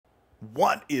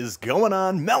What is going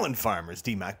on, melon farmers?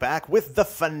 D-Mac back with the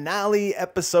finale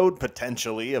episode,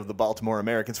 potentially, of the Baltimore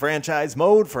Americans franchise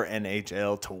mode for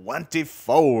NHL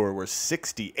 24. We're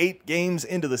 68 games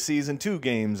into the season, 2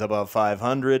 games above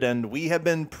 500, and we have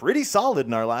been pretty solid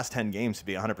in our last 10 games, to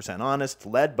be 100% honest,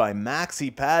 led by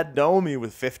Maxi Pad Domi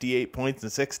with 58 points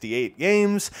in 68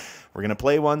 games. We're going to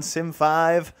play one Sim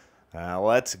 5.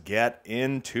 Let's get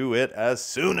into it as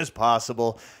soon as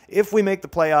possible. If we make the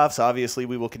playoffs, obviously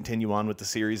we will continue on with the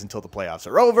series until the playoffs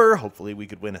are over. Hopefully we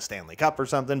could win a Stanley Cup or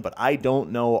something, but I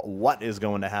don't know what is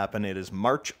going to happen. It is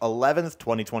March 11th,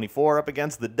 2024, up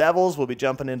against the Devils. We'll be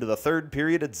jumping into the third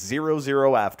period. It's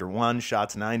 0-0 after 1.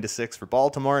 Shots 9-6 for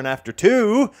Baltimore, and after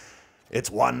 2, it's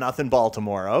 1-0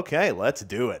 Baltimore. Okay, let's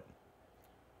do it.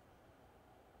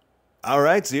 All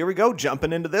right, so here we go,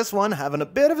 jumping into this one, having a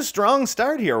bit of a strong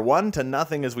start here,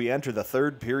 1-0 as we enter the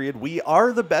third period. We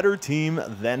are the better team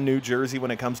than New Jersey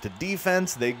when it comes to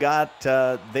defense. They got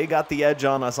the edge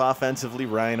on us offensively.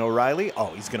 Ryan O'Reilly, oh,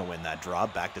 he's going to win that draw.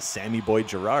 Back to Sammy Boy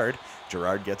Girard.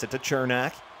 Girard gets it to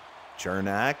Chernak.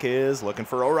 Chernak is looking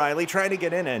for O'Reilly, trying to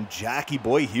get in, and Jackie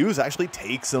Boy Hughes actually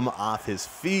takes him off his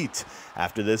feet.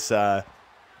 After this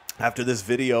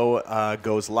video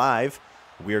goes live,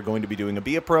 we are going to be doing a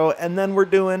Be a Pro, and then we're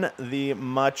doing the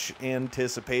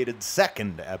much-anticipated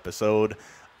second episode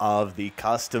of the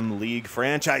Custom League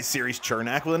franchise series.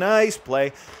 Chernak with a nice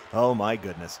play. Oh, my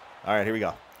goodness. All right, here we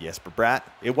go. Jesper Bratt.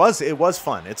 It was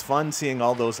fun. It's fun seeing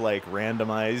all those, like,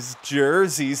 randomized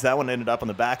jerseys. That one ended up on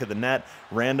the back of the net.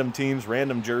 Random teams,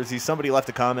 random jerseys. Somebody left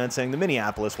a comment saying the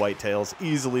Minneapolis Whitetails,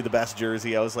 easily the best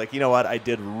jersey. I was like, you know what? I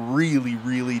did really,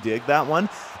 really dig that one.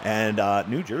 And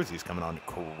New Jersey's coming on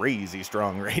crazy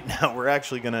strong right now. We're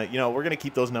actually going to, we're going to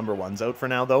keep those number ones out for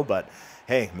now, though. But,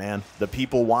 hey, man, the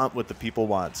people want what the people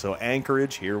want. So,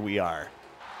 Anchorage, here we are.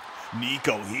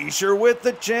 Nico Hischier with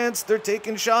the chance. They're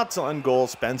taking shots on goal.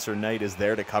 Spencer Knight is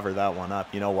there to cover that one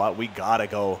up. You know what? We got to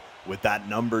go with that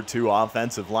number 2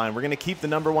 offensive line. We're going to keep the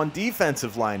number 1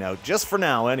 defensive line out, just for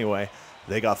now anyway.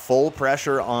 They got full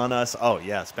pressure on us. Oh,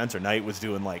 yeah, Spencer Knight was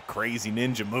doing, like, crazy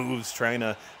ninja moves, trying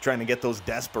to get those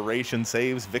desperation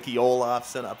saves. Vicky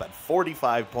Olofsson up at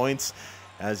 45 points,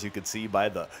 as you could see by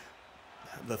the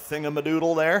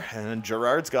thingamadoodle there, and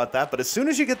Girard's got that. But as soon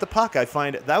as you get the puck, I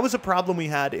find that was a problem we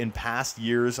had in past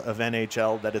years of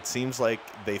NHL that it seems like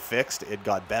they fixed. It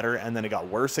got better, and then it got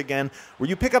worse again, where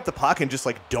you pick up the puck and just,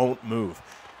 like, don't move.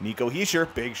 Nico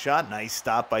Hischier, big shot, nice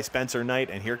stop by Spencer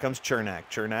Knight, and here comes Chernak.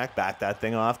 Chernak back that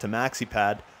thing off to Maxi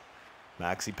Pad.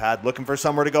 Maxi Pad looking for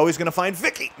somewhere to go. He's going to find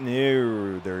Vicky.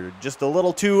 No, they're just a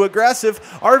little too aggressive.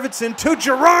 Arvidsson to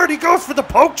Girard. He goes for the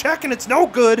poke check, and it's no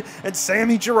good. And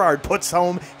Sammy Girard puts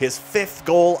home his 5th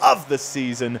goal of the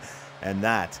season. And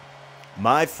that,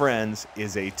 my friends,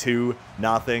 is a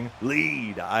 2-0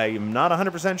 lead. I am not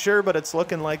 100% sure, but it's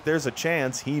looking like there's a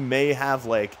chance he may have,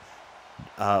 like,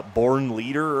 Born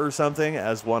Leader or something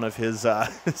as one of his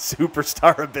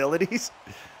superstar abilities.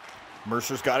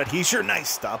 Mercer's got it. Hischier, nice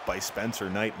stop by Spencer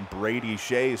Knight, and Brady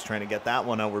Shea is trying to get that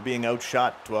one out. We're being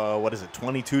outshot,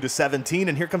 22-17,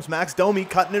 and here comes Max Domi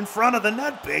cutting in front of the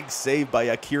net. Big save by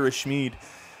Akira Schmid,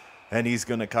 and he's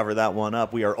going to cover that one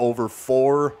up. We are over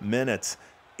 4 minutes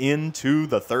into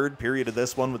the third period of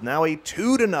this one with now a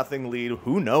 2-0 lead.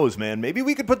 Who knows, man? Maybe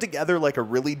we could put together like a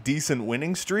really decent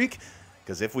winning streak.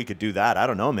 Because if we could do that, I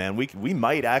don't know, man. We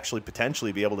might actually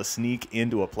potentially be able to sneak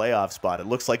into a playoff spot. It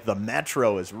looks like the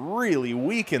Metro is really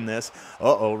weak in this.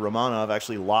 Uh-oh, Romanov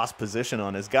actually lost position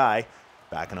on his guy.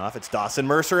 Backing off, it's Dawson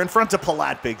Mercer in front of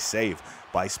Palat. Big save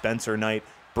by Spencer Knight.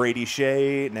 Brady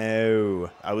Shea,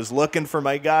 no. I was looking for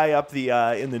my guy up the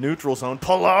in the neutral zone.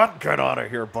 Palat, get out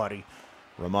of here, buddy.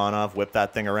 Romanov whipped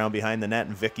that thing around behind the net,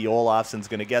 and Vicky Olofsson's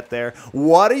going to get there.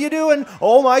 What are you doing?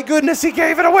 Oh, my goodness, he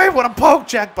gave it away. What a poke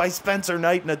check by Spencer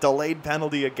Knight, and a delayed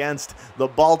penalty against the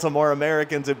Baltimore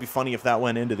Americans. It'd be funny if that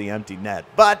went into the empty net,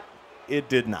 but it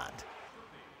did not.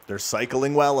 They're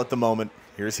cycling well at the moment.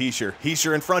 Here's Hischier.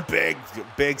 Hischier in front, big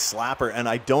slapper, and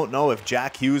I don't know if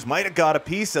Jack Hughes might have got a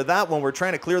piece of that when we're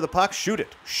trying to clear the puck. Shoot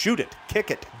it, kick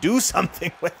it, do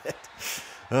something with it.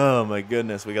 Oh, my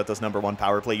goodness. We got those number 1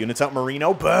 power play units out.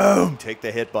 Marino, boom. Take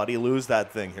the hit, buddy. Lose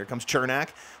that thing. Here comes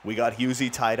Chernak. We got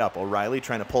Hughesy tied up. O'Reilly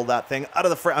trying to pull that thing out of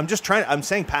the front. I'm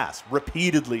saying pass.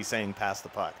 Repeatedly saying pass the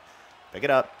puck. Pick it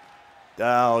up.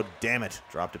 Oh, damn it.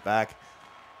 Dropped it back.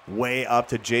 Way up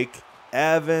to Jake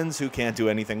Evans, who can't do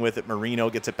anything with it. Marino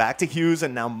gets it back to Hughes,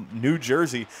 and now New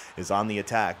Jersey is on the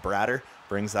attack. Bratter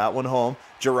brings that one home.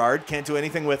 Girard can't do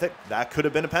anything with it. That could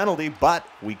have been a penalty, but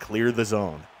we clear the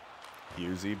zone.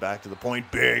 Husey back to the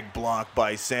point. Big block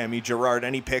by Sammy Girard,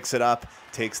 and he picks it up.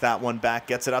 Takes that one back,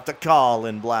 gets it up to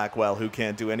Colin Blackwell, who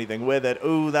can't do anything with it.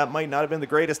 Ooh, that might not have been the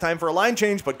greatest time for a line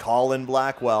change, but Colin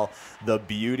Blackwell, the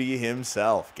beauty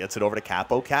himself, gets it over to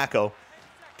Capo Kako.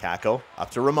 Kako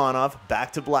up to Romanov,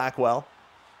 back to Blackwell.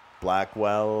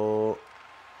 Blackwell,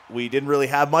 we didn't really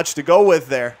have much to go with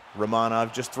there.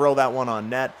 Romanov, just throw that one on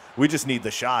net. We just need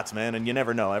the shots, man, and you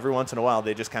never know. Every once in a while,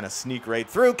 they just kind of sneak right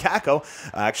through. Kako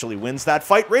actually wins that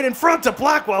fight right in front of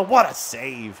Blackwell. What a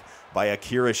save by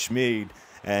Akira Schmid.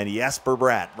 And Jesper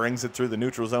Bratt brings it through the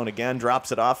neutral zone again,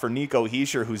 drops it off for Nico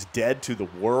Hischier, who's dead to the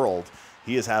world.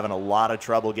 He is having a lot of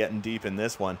trouble getting deep in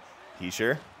this one.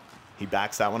 Hischier, he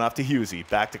backs that one off to Husey.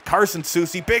 Back to Carson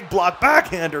Soucy. Big block,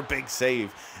 backhander, big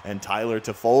save. And Tyler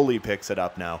Toffoli picks it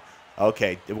up now.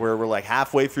 Okay, we're like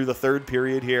halfway through the third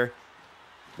period here.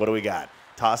 What do we got?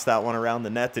 Toss that one around the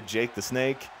net to Jake the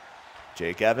Snake.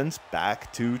 Jake Evans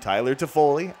back to Tyler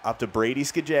Toffoli. Up to Brady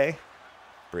Skajay.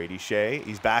 Brady Shea,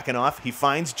 he's backing off. He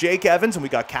finds Jake Evans, and we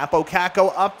got Capo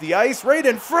Kako up the ice, right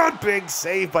in front. Big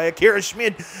save by Akira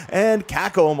Schmid, and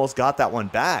Kako almost got that one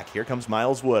back. Here comes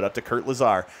Miles Wood up to Kurt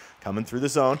Lazar, coming through the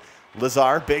zone.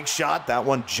 Lazar, big shot. That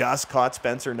one just caught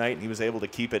Spencer Knight, and he was able to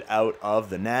keep it out of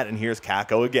the net, and here's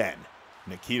Kako again.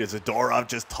 Nikita Zadorov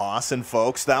just tossing,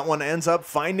 folks. That one ends up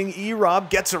finding E-Rob,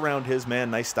 gets around his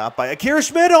man. Nice stop by Akira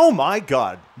Schmid. Oh, my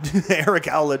God. Eric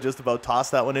Howlett just about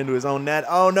tossed that one into his own net.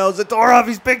 Oh, no, Zadorov,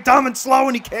 he's big, dumb, and slow,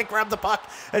 and he can't grab the puck.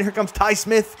 And here comes Ty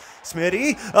Smith.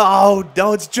 Smitty. Oh,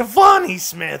 no, it's Giovanni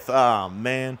Smith. Oh,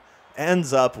 man.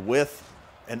 Ends up with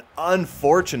an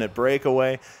unfortunate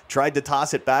breakaway. Tried to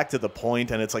toss it back to the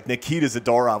point, and it's like Nikita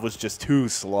Zadorov was just too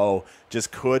slow.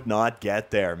 Just could not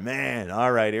get there. Man,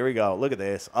 all right, here we go. Look at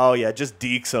this. Oh, yeah, just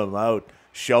dekes him out,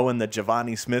 showing that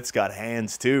Giovanni Smith's got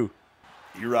hands, too.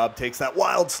 E-Rob takes that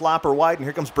wild slapper wide, and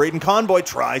here comes Braden Conboy.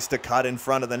 Tries to cut in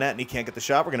front of the net, and he can't get the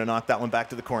shot. We're going to knock that one back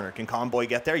to the corner. Can Conboy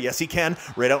get there? Yes, he can.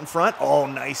 Right out in front. Oh,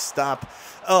 nice stop.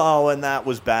 Oh, and that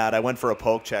was bad. I went for a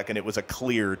poke check, and it was a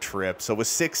clear trip. So with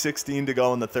 6:16 to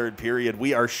go in the third period,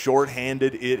 we are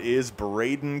shorthanded. It is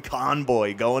Braden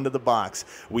Conboy going to the box.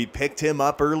 We picked him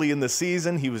up early in the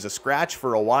season. He was a scratch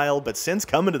for a while, but since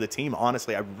coming to the team,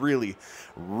 honestly, I really,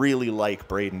 really like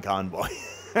Braden Conboy.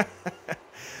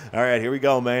 All right, here we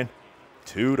go, man.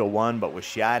 2-1, but we're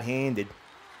shot-handed.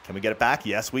 Can we get it back?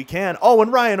 Yes, we can. Oh,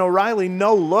 and Ryan O'Reilly,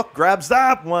 no look, grabs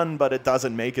that one, but it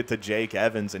doesn't make it to Jake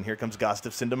Evans. And here comes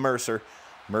Gustafsson to Mercer.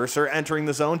 Mercer entering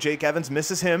the zone. Jake Evans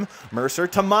misses him. Mercer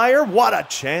to Meyer. What a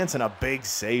chance, and a big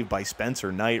save by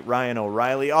Spencer Knight. Ryan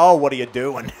O'Reilly, oh, what are you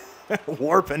doing?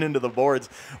 Warping into the boards.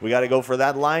 We got to go for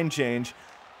that line change.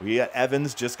 We got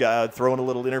Evans just throwing a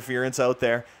little interference out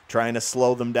there, trying to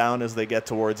slow them down as they get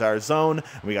towards our zone.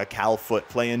 We got Cal Foote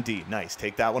playing D. Nice.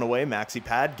 Take that one away. Maxi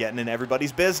Pad getting in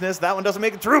everybody's business. That one doesn't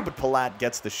make it through, but Palat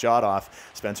gets the shot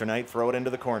off. Spencer Knight, throw it into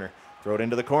the corner. Throw it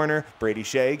into the corner. Brady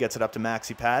Shea gets it up to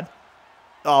Maxi Pad.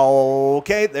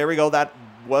 Okay, there we go. That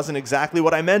wasn't exactly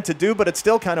what I meant to do, but it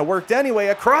still kind of worked anyway.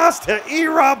 Across to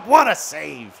E-Rob. What a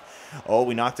save. Oh,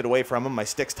 we knocked it away from him. My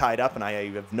stick's tied up, and I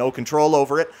have no control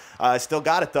over it. I still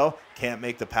got it, though. Can't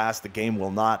make the pass. The game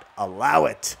will not allow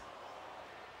it.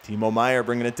 Timo Meyer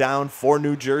bringing it down for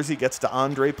New Jersey. Gets to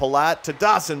Andre Palat, to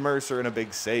Dawson Mercer, and a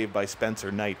big save by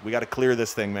Spencer Knight. We got to clear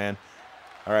this thing, man.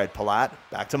 All right, Palat,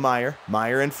 back to Meyer.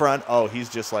 Meyer in front. Oh, he's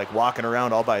just like walking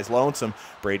around all by his lonesome.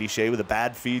 Brady Shea with a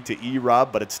bad feed to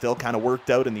E-Rob, but it still kind of worked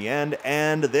out in the end,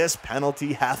 and this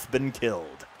penalty hath been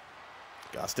killed.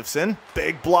 Gustafsson,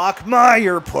 big block.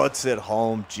 Meyer puts it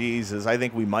home. Jesus, I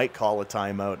think we might call a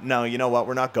timeout. No, you know what?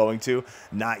 We're not going to.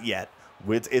 Not yet.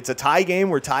 It's a tie game.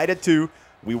 We're tied at 2.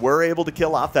 We were able to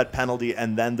kill off that penalty,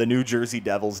 and then the New Jersey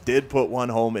Devils did put one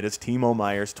home. It is Timo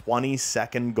Meyer's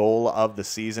 22nd goal of the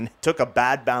season. Took a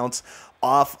bad bounce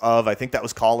off of, I think that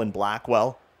was Colin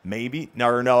Blackwell, maybe.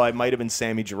 No, it might have been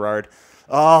Sammy Girard.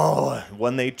 Oh,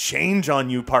 when they change on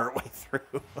you partway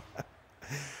through.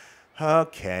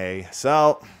 Okay,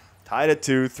 so tied at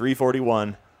 2,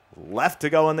 3:41. Left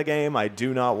to go in the game. I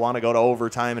do not want to go to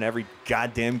overtime in every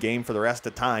goddamn game for the rest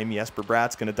of time. Jesper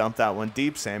Bratt's going to dump that one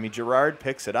deep. Sammy Girard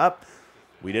picks it up.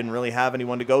 We didn't really have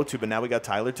anyone to go to, but now we got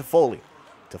Tyler Toffoli.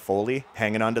 Toffoli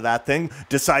hanging onto that thing.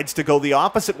 Decides to go the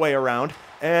opposite way around.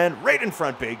 And right in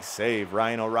front, big save.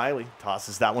 Ryan O'Reilly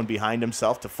tosses that one behind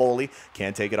himself. Toffoli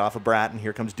can't take it off of Bratt, and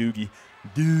here comes Doogie.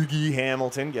 Doogie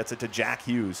Hamilton gets it to Jack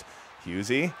Hughes.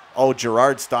 Hughesy. Oh,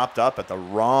 Girard stopped up at the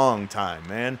wrong time,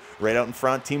 man. Right out in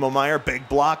front, Timo Meyer, big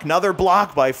block. Another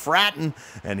block by Fratton.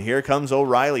 And here comes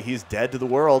O'Reilly. He's dead to the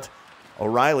world.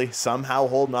 O'Reilly somehow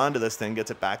holding on to this thing,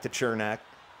 gets it back to Chernak.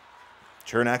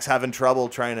 Chernak's having trouble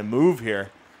trying to move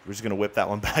here. We're just going to whip that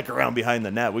one back around behind the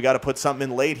net. We got to put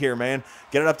something in late here, man.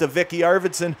 Get it up to Vicky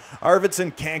Arvidsson.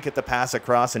 Arvidsson can't get the pass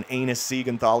across, and Enes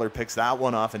Siegenthaler picks that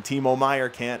one off, and Timo Meier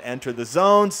can't enter the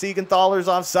zone. Siegenthaler's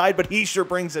offside, but he sure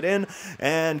brings it in,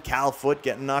 and Cal Foote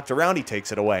getting knocked around. He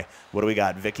takes it away. What do we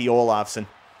got? Vicky Olofsson.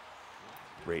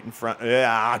 Right in front.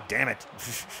 Ah, damn it.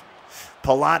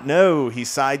 Palat, no, he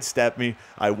sidestepped me.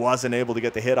 I wasn't able to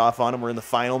get the hit off on him. We're in the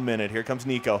final minute. Here comes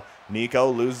Nico. Nico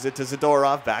loses it to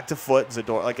Zadorov. Back to Foote.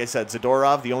 Like I said,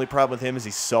 Zadorov, the only problem with him is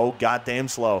he's so goddamn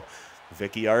slow.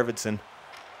 Vicky Arvidsson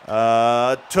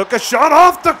took a shot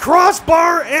off the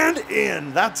crossbar and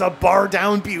in. That's a bar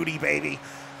down beauty, baby.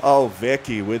 Oh,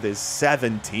 Vicky with his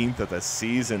 17th of the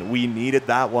season. We needed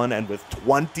that one, and with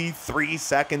 23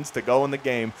 seconds to go in the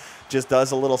game, just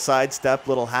does a little sidestep,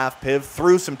 little half piv,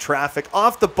 through some traffic,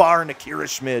 off the bar, and Akira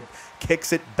Schmid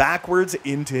kicks it backwards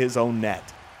into his own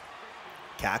net.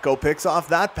 Kakko picks off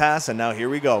that pass, and now here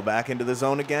we go. Back into the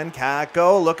zone again.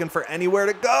 Kakko looking for anywhere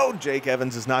to go. Jake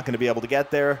Evans is not going to be able to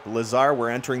get there. Lazar, we're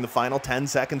entering the final 10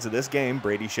 seconds of this game.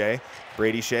 Brady Shea.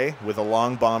 Brady Shea with a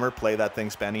long bomber. Play that thing,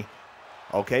 Spenny.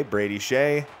 Okay, Brady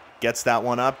Shea gets that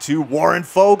one up to Warren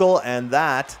Foegele, and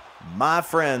that, my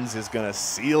friends, is going to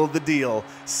seal the deal.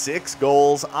 6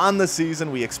 goals on the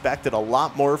season. We expected a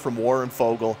lot more from Warren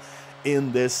Foegele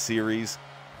in this series.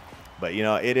 But, you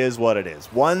know, it is what it is.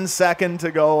 1 second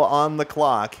to go on the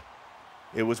clock.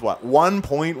 It was, what,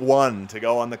 1.1 to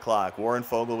go on the clock. Warren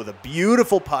Foegele with a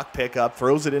beautiful puck pickup,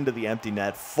 throws it into the empty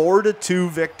net. 4-2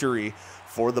 victory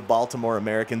for the Baltimore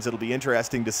Americans. It'll be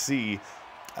interesting to see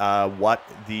what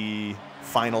the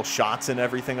final shots and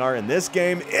everything are in this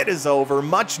game. It is over.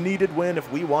 Much needed win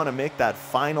if we want to make that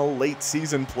final late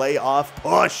season playoff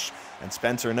push. And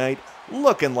Spencer Knight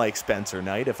looking like Spencer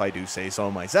Knight, if I do say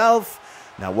so myself.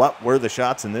 Now, what were the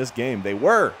shots in this game? They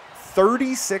were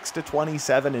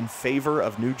 36-27 in favor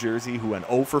of New Jersey, who went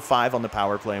 0 for 5 on the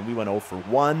power play, and we went 0 for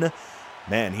 1.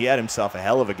 Man, he had himself a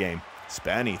hell of a game.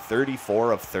 Spenny,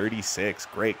 34 of 36.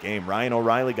 Great game. Ryan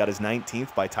O'Reilly got his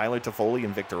 19th by Tyler Toffoli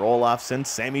and Victor Olofsson.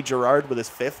 Sammy Girard with his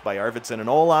 5th by Arvidsson and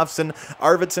Olofsson.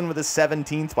 Arvidsson with his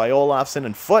 17th by Olofsson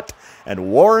and Foote. And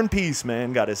Warren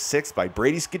Peaceman got his 6th by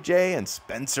Brady Skjei and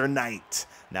Spencer Knight.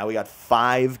 Now we got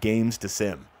 5 games to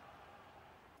sim.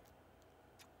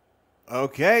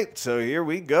 Okay, so here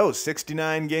we go.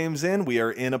 69 games in. We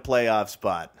are in a playoff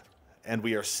spot. And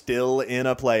we are still in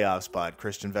a playoff spot.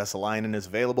 Christian Vesalainen is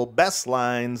available. Best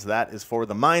lines, that is for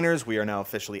the Miners. We are now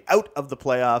officially out of the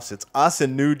playoffs. It's us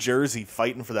and New Jersey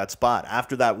fighting for that spot.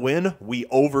 After that win, we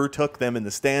overtook them in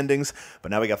the standings. But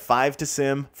now we got 5 to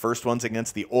sim. First one's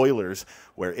against the Oilers,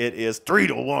 where it is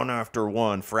 3-1 after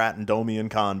 1. Frat and Domi and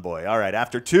Conboy. All right,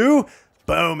 after 2,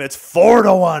 boom, it's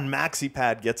 4-1.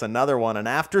 MaxiPad gets another one. And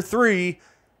after 3,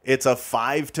 it's a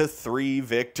 5-3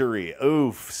 victory.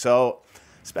 Oof. So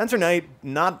Spencer Knight,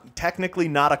 technically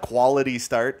not a quality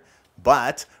start,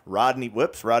 but Rodney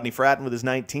Fratton with his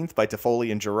 19th by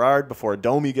Toffoli and Girard before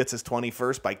Domi gets his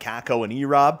 21st by Kakko and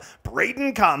Erob.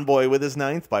 Braden Conboy with his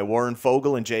 9th by Warren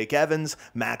Foegele and Jake Evans.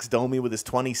 Max Domi with his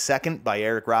 22nd by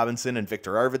Eric Robinson and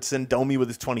Victor Arvidsson. Domi with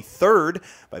his 23rd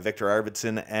by Victor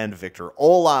Arvidsson and Victor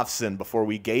Olofsson before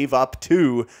we gave up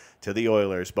 2 to the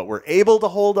Oilers. But we're able to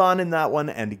hold on in that one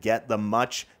and get the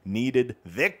much-needed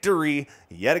victory.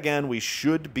 Yet again, we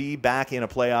should be back in a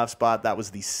playoff spot. That was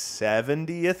the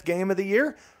 70th game of the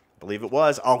year. I believe it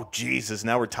was. Oh, Jesus,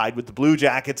 now we're tied with the Blue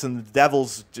Jackets, and the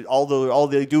Devils, all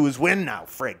they do is win now.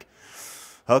 Frig.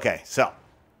 Okay, so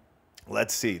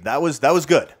let's see. That was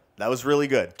good. That was really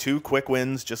good. 2 quick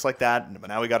wins just like that. But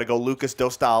now we got to go Lucas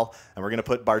Dostal, and we're going to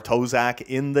put Bartozak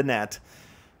in the net.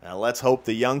 Now let's hope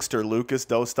the youngster Lucas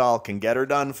Dostal can get her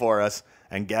done for us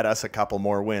and get us a couple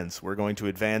more wins. We're going to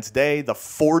advance day, the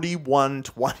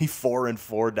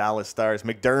 41-24-4 Dallas Stars.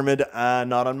 McDermott,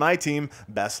 not on my team.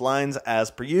 Best lines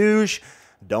as per usual.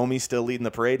 Domi still leading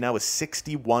the parade now with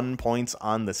 61 points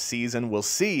on the season. We'll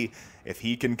see if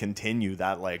he can continue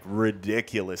that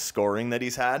ridiculous scoring that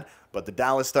he's had. But the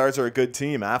Dallas Stars are a good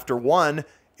team. After 1,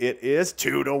 it is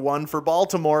 2-1 for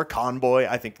Baltimore. Conboy,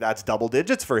 I think that's double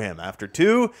digits for him. After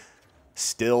 2,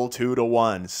 still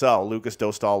 2-1. So Lucas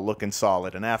Dostal looking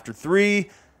solid. And after 3,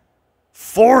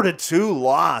 4-2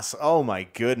 loss. Oh my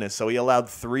goodness. So he allowed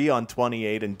 3 on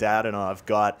 28, and Dadonov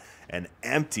got an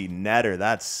empty netter.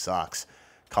 That sucks.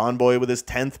 Conboy with his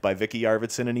 10th by Vicky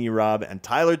Arvidsson and Erob, and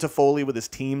Tyler Toffoli with his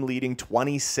team-leading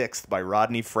 26th by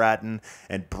Rodney Fratton,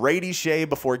 and Brady Shea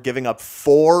before giving up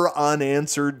 4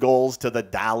 unanswered goals to the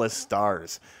Dallas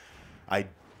Stars.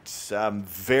 I'm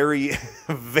very,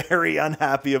 very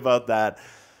unhappy about that,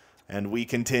 and we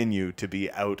continue to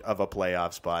be out of a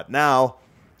playoff spot. Now,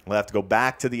 We'll have to go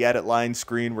back to the edit line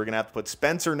screen. We're going to have to put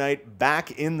Spencer Knight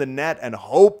back in the net and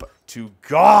hope to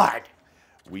God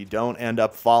we don't end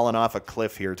up falling off a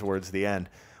cliff here towards the end.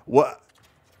 What?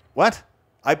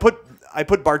 I put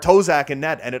Bartozak in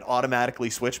net, and it automatically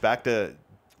switched back to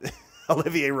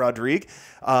Olivier Rodrigue.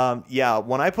 Yeah,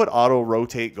 when I put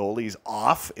auto-rotate goalies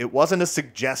off, it wasn't a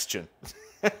suggestion.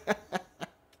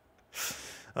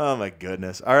 Oh, my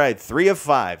goodness. All right, 3 of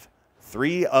 5.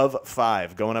 3 of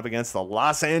 5 going up against the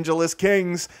Los Angeles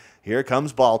Kings. Here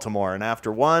comes Baltimore, and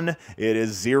after 1, it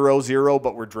is 0-0,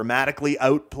 but we're dramatically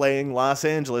outplaying Los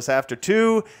Angeles. After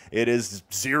 2, it is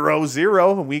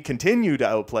 0-0, and we continue to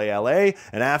outplay LA.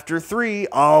 And after 3,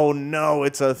 oh no,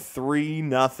 it's a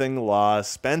 3-0 loss.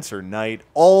 Spencer Knight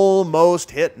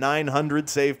almost hit 900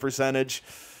 save percentage.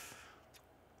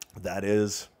 That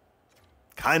is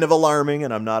kind of alarming,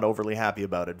 and I'm not overly happy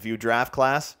about it. View draft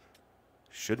class.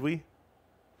 Should we?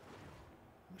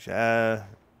 Yeah,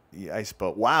 I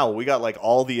suppose. Wow, we got like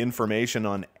all the information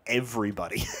on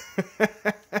everybody.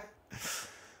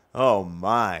 Oh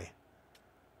my.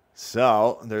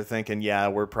 So they're thinking, yeah,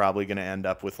 we're probably going to end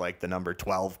up with like the number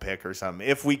 12 pick or something.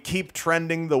 If we keep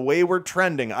trending the way we're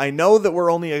trending, I know that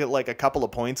we're only like a couple of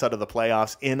points out of the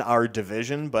playoffs in our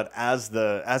division, but as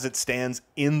it stands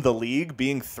in the league,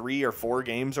 being 3 or 4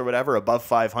 games or whatever above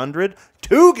 500,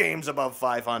 2 games above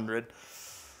 500.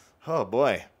 Oh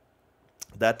boy.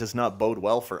 That does not bode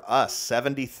well for us.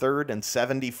 73rd and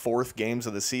 74th games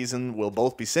of the season will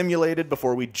both be simulated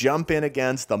before we jump in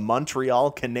against the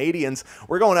Montreal Canadiens.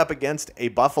 We're going up against a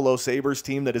Buffalo Sabres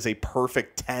team that is a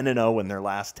perfect 10-0 in their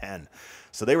last 10.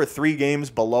 So they were 3 games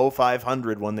below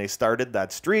 500 when they started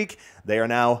that streak. They are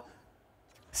now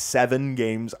 7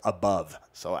 games above.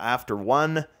 So after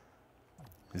 1,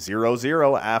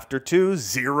 0-0. After 2,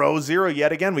 0-0.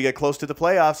 Yet again, we get close to the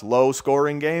playoffs.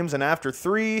 Low-scoring games. And after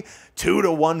 3,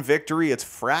 2-1 victory. It's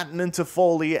Fratton and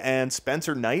Toffoli and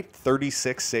Spencer Knight.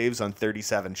 36 saves on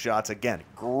 37 shots. Again,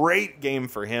 great game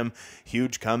for him.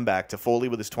 Huge comeback. Toffoli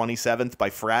with his 27th by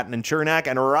Fratton and Chernak.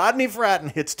 And Rodney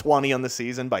Fratton hits 20 on the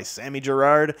season by Sammy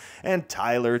Girard and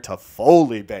Tyler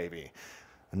Toffoli, baby.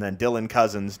 And then Dylan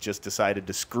Cousins just decided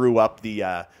to screw up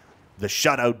the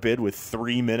shutout bid with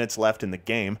 3 minutes left in the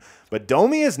game. But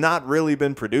Domi has not really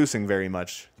been producing very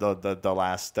much the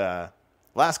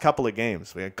last couple of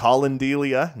games. We had Colin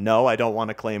Delia. No, I don't want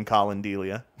to claim Colin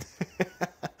Delia.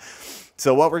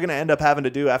 So what we're going to end up having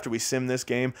to do after we sim this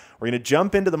game, we're going to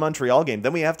jump into the Montreal game.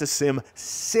 Then we have to sim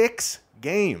 6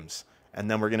 games.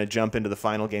 And then we're going to jump into the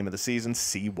final game of the season,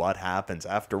 see what happens.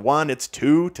 After 1, it's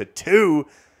 2-2.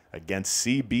 Against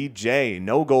CBJ.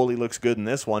 No goalie looks good in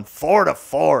this one.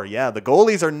 4-4. Yeah, the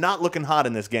goalies are not looking hot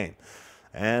in this game.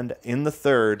 And in the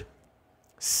third,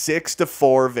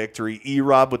 6-4 victory.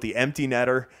 E-Rob with the empty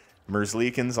netter.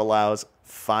 Merzlikins allows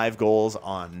 5 goals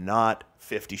on not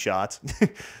 50 shots.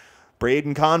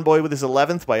 Braden Conboy with his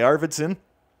 11th by Arvidsson.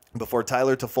 Before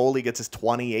Tyler Toffoli gets his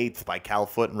 28th by Cal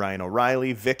Foote and Ryan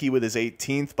O'Reilly. Vicky with his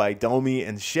 18th by Domi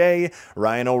and Shea.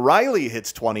 Ryan O'Reilly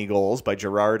hits 20 goals by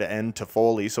Girard and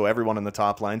Toffoli. So everyone in the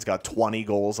top line's got 20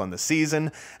 goals on the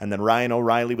season. And then Ryan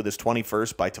O'Reilly with his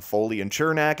 21st by Toffoli and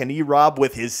Chernak. And E-Rob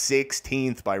with his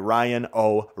 16th by Ryan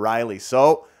O'Reilly.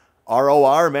 So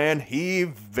ROR, man, he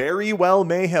very well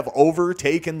may have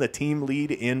overtaken the team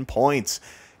lead in points.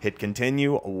 Hit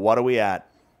continue. What are we at?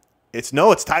 It's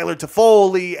Tyler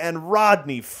Toffoli, and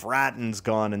Rodney Fratton's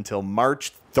gone until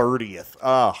March 30th.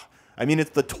 Ugh. I mean, it's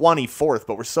the 24th,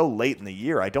 but we're so late in the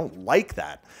year. I don't like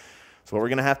that. So what we're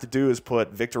going to have to do is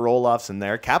put Victor Olofsson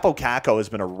there. Capo Caco has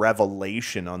been a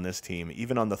revelation on this team,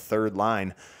 even on the third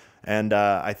line. And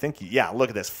I think, yeah, look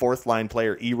at this. 4th line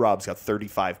player, E-Rob's got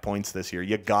 35 points this year.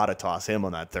 You got to toss him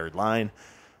on that third line.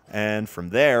 And from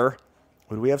there,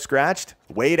 who do we have scratched?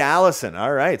 Wade Allison.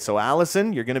 All right, so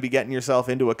Allison, you're going to be getting yourself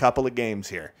into a couple of games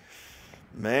here.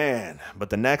 Man, but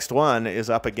the next one is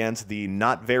up against the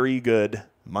not very good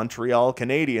Montreal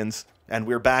Canadiens, and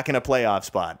we're back in a playoff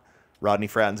spot. Rodney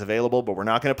Fratton's available, but we're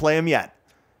not going to play him yet.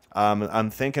 I'm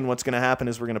thinking what's going to happen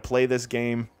is we're going to play this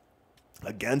game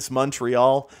against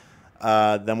Montreal.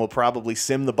 Then we'll probably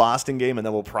sim the Boston game, and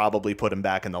then we'll probably put him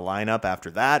back in the lineup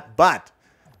after that. But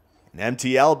an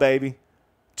MTL, baby.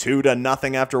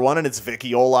 2-0 after 1, and it's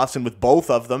Vicky Olofsson with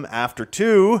both of them. After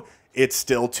 2, it's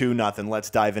still 2-0. Let's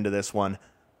dive into this one.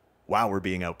 Wow, we're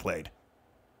being outplayed.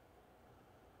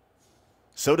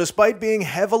 So despite being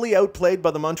heavily outplayed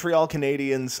by the Montreal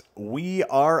Canadiens, we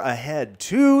are ahead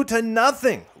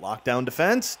 2-0. Lockdown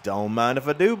defense, don't mind if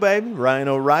I do, baby. Ryan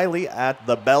O'Reilly at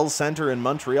the Bell Center in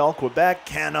Montreal, Quebec,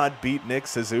 cannot beat Nick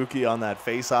Suzuki on that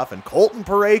faceoff, and Colton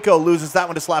Parayko loses that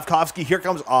one to Slavkovsky. Here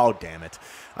comes, oh, damn it.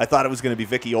 I thought it was going to be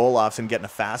Vicky Olofsson getting a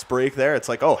fast break there. It's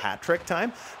like, oh, hat trick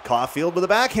time. Caulfield with a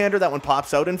backhander. That one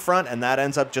pops out in front, and that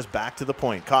ends up just back to the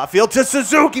point. Caulfield to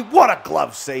Suzuki. What a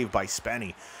glove save by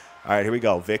Spenny. All right, here we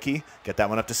go. Vicky, get that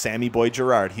one up to Sammy Boy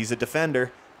Gerard. He's a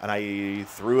defender, and I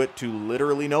threw it to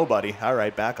literally nobody. All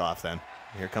right, back off then.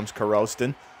 Here comes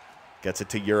Karostin. Gets it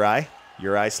to Uri.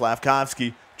 Uri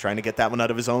Slavkovsky trying to get that one out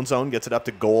of his own zone. Gets it up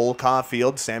to goal.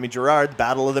 Caulfield, Sammy Gerard,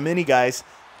 battle of the mini guys.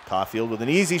 Caulfield with an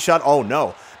easy shot. Oh,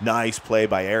 no. Nice play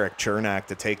by Eric Chernak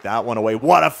to take that one away.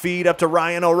 What a feed up to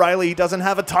Ryan O'Reilly. He doesn't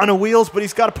have a ton of wheels, but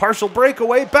he's got a partial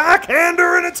breakaway.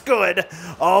 Backhander, and it's good.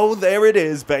 Oh, there it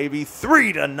is, baby.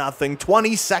 3-0.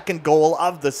 22nd goal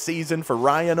of the season for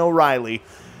Ryan O'Reilly.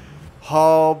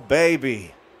 Oh,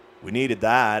 baby. We needed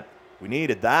that. We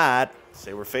needed that.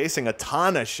 They were facing a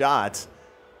ton of shots,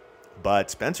 but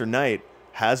Spencer Knight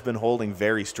has been holding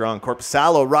very strong.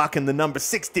 Korpisalo rocking the number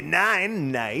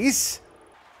 69. Nice.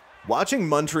 Watching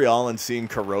Montreal and seeing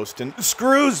Karostin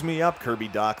screws me up. Kirby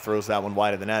Doc throws that one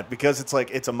wide of the net because it's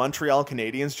like it's a Montreal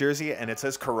Canadiens jersey and it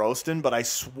says Karostin, but I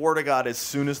swore to God as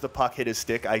soon as the puck hit his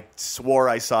stick, I swore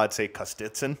I saw it say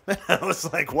Kostitsyn. I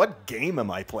was like, what game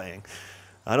am I playing?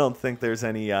 I don't think there's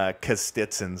any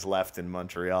Kostitsyns left in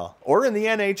Montreal or in the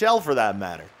NHL for that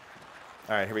matter.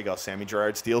 All right, here we go. Sammy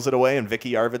Gerard steals it away, and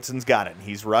Vicky Arvidsson's got it.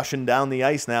 He's rushing down the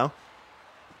ice now.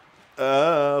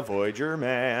 Voyager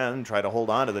man. Try to hold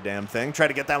on to the damn thing. Try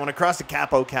to get that one across to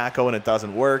Capo Caco, and it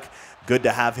doesn't work. Good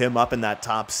to have him up in that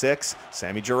top six.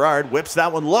 Sammy Gerard whips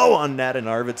that one low on net, and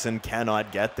Arvidsson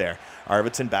cannot get there.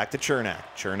 Arvidsson back to Chernak.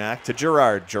 Chernak to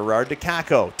Gerard. Gerard to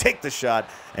Caco. Take the shot,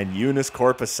 and Eunice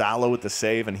Korpisalo with the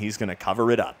save, and he's going to cover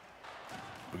it up.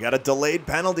 We got a delayed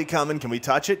penalty coming. Can we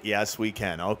touch it? Yes, we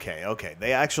can. Okay, okay.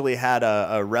 They actually had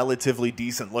a relatively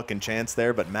decent-looking chance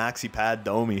there, but Maxi Pad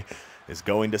Domi is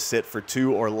going to sit for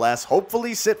 2 or less.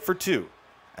 Hopefully sit for 2.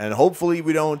 And hopefully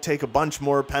we don't take a bunch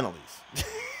more penalties.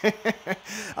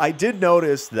 I did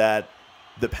notice that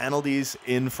the penalties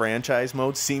in franchise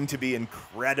mode seem to be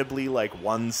incredibly, like,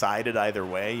 one-sided either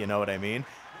way. You know what I mean?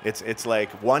 It's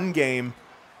like one game...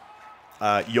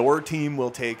 your team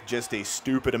will take just a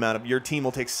stupid amount of... Your team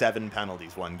will take 7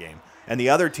 penalties one game. And the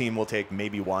other team will take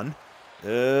maybe 1.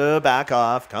 Back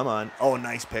off. Come on. Oh,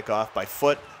 nice pickoff by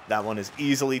Foot. That one is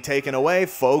easily taken away.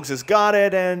 Fogs has got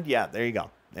it. And, yeah, there you go.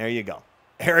 There you go.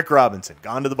 Eric Robinson,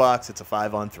 gone to the box. It's a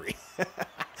 5-on-3.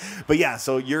 But, yeah,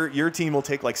 so your team will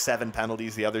take, like, 7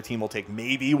 penalties. The other team will take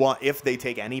maybe 1. If they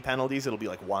take any penalties, it'll be,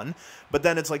 like, 1. But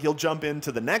then it's like you'll jump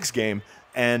into the next game,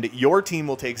 and your team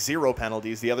will take 0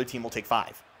 penalties. The other team will take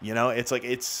 5. You know, it's like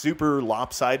it's super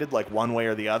lopsided, like one way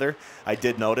or the other. I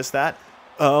did notice that.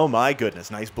 Oh, my goodness.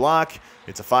 Nice block.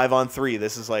 It's a 5-on-3.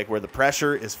 This is like where the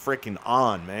pressure is freaking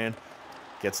on, man.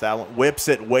 Gets that one. Whips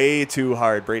it way too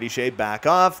hard. Brady Shea back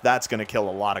off. That's going to kill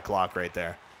a lot of clock right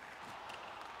there.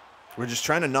 We're just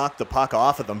trying to knock the puck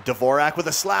off of them. Dvorak with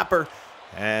a slapper.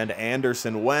 And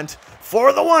Anderson went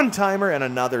for the one-timer, and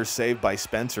another save by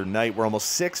Spencer Knight. We're almost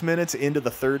 6 minutes into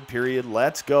the third period.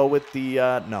 Let's go with the,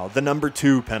 the number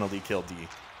 2 penalty kill D.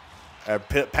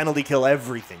 Penalty kill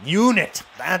everything. Unit.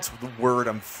 That's the word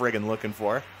I'm friggin' looking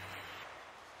for.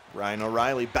 Ryan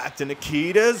O'Reilly back to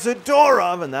Nikita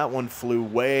Zadorov, and that one flew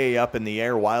way up in the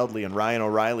air wildly, and Ryan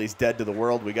O'Reilly's dead to the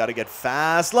world. We got to get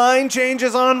fast line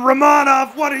changes on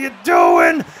Romanov. What are you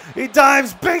doing? He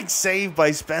dives. Big save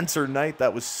by Spencer Knight.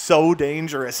 That was so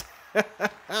dangerous.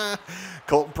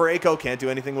 Colton Parayko can't do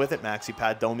anything with it. Maxi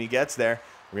Pad Domi gets there.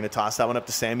 We're going to toss that one up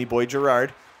to Sammy Boy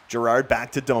Gerard. Gerard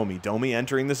back to Domi. Domi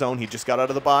entering the zone. He just got out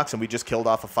of the box, and we just killed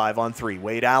off a 5-on-3.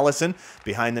 Wade Allison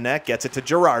behind the net gets it to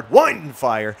Gerard. Winding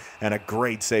fire, and a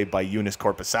great save by Eunice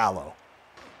Korpisalo.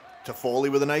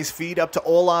 Toffoli with a nice feed up to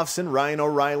Olofsson. Ryan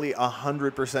O'Reilly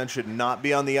 100% should not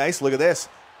be on the ice. Look at this.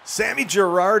 Sammy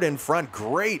Gerard in front.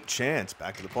 Great chance.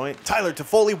 Back to the point. Tyler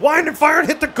Toffoli winding fire and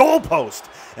hit the goalpost.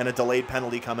 And a delayed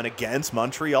penalty coming against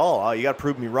Montreal. Oh, you got to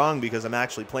prove me wrong because I'm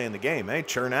actually playing the game, eh?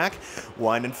 Chernak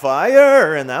winding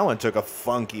fire. And that one took a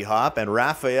funky hop. And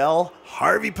Raphael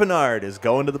Harvey Pinard is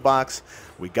going to the box.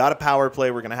 We got a power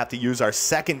play. We're going to have to use our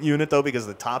second unit, though, because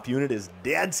the top unit is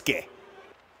Deadski.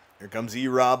 Here comes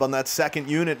E-Rob on that second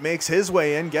unit, makes his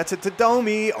way in, gets it to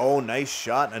Domi. Oh, nice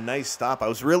shot and a nice stop. I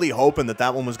was really hoping that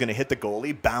that one was going to hit the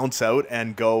goalie, bounce out,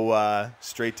 and go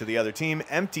straight to the other team.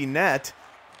 Empty net.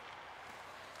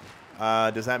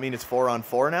 Does that mean it's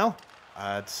 4-on-4 now?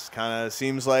 It's kind of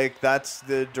seems like that's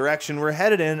the direction we're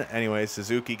headed in. Anyway,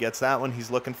 Suzuki gets that one.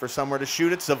 He's looking for somewhere to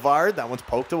shoot it. Savard, that one's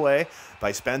poked away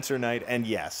by Spencer Knight. And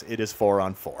yes, it is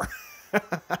 4-on-4.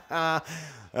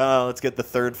 Let's get the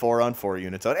third 4-on-4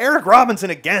 units out. Eric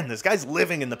Robinson again. This guy's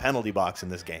living in the penalty box in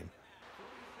this game.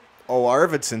 Oh,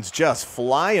 Arvidsson's just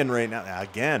flying right now.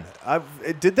 Again,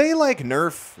 did they like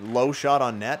nerf low shot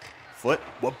on net? Foot.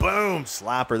 Well, boom.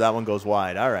 Slapper. That one goes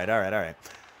wide. All right.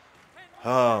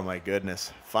 Oh, my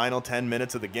goodness. Final 10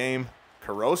 minutes of the game.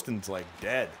 Korostin's like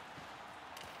dead.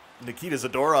 Nikita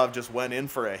Zadorov just went in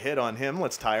for a hit on him.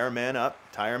 Let's tie our man up.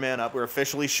 We're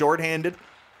officially shorthanded.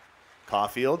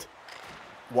 Caulfield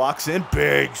walks in.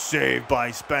 Big save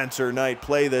by Spencer Knight.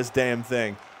 Play this damn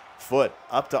thing. Foot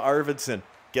up to Arvidsson.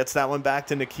 Gets that one back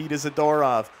to Nikita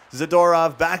Zadorov.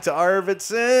 Zadorov back to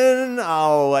Arvidsson.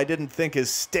 Oh, I didn't think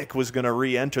his stick was going to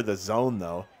re-enter the zone,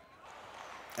 though.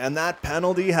 And that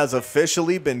penalty has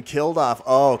officially been killed off.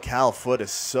 Oh, Cal Foot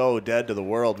is so dead to the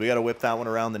world. We got to whip that one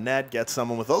around the net. Get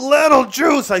someone with a little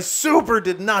juice. I super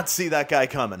did not see that guy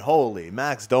coming. Holy,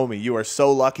 Max Domi, you are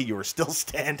so lucky you were still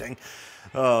standing.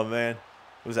 Oh, man.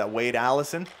 Was that Wade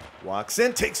Allison? Walks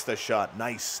in, takes the shot.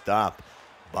 Nice stop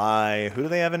by, who do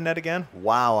they have in net again?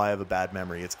 Wow, I have a bad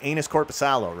memory. It's Enes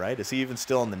Korpisalo, right? Is he even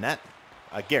still in the net?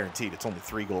 Guaranteed. It's only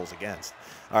 3 goals against.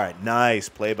 All right, nice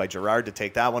play by Gerard to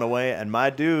take that one away. And my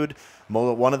dude,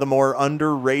 one of the more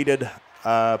underrated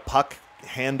puck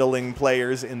handling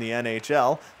players in the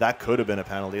NHL. That could have been a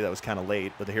penalty. That was kind of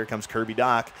late. But here comes Kirby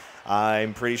Dach.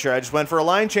 I'm pretty sure I just went for a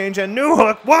line change. And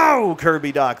Newhook, whoa!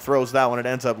 Kirby Dach throws that one. It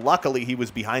ends up, luckily, he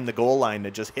was behind the goal line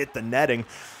to just hit the netting.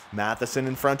 Matheson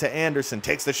in front to Anderson.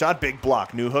 Takes the shot. Big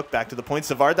block. Newhook back to the point.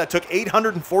 Savard, that took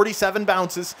 847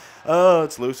 bounces. Oh,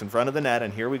 it's loose in front of the net.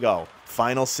 And here we go.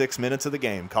 Final 6 minutes of the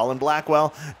game. Colin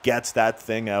Blackwell gets that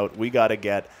thing out. We got to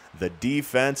get the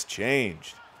defense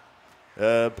changed.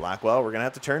 Blackwell, we're going to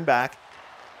have to turn back.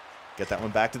 Get that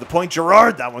one back to the point.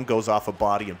 Gerard, that one goes off a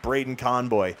body. And Braden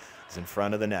Conboy is in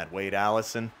front of the net. Wade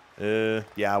Allison.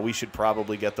 Yeah, we should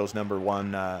probably get those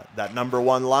that number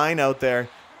one line out there.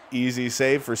 Easy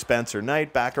save for Spencer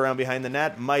Knight. Back around behind the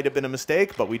net. Might have been a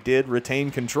mistake, but we did retain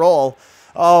control.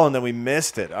 Oh, and then we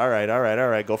missed it. All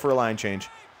right. Go for a line change.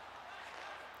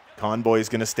 Conboy's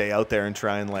going to stay out there and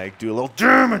try and like do a little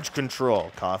damage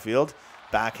control. Caulfield,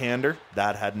 backhander.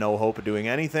 That had no hope of doing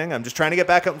anything. I'm just trying to get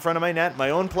back up in front of my net. My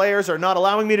own players are not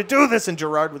allowing me to do this. And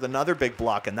Gerard with another big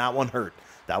block, and that one hurt.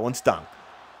 That one stung.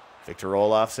 Victor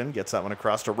Olofsson gets that one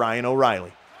across to Ryan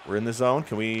O'Reilly. We're in the zone.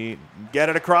 Can we get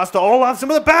it across to Olofsson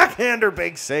with a backhander?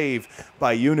 Big save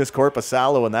by Enes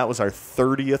Korpisalo, and that was our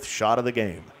 30th shot of the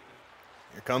game.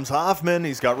 Here comes Hoffman.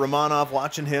 He's got Romanov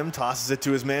watching him. Tosses it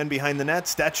to his man behind the net.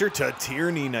 Stetcher to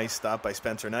Tierney. Nice stop by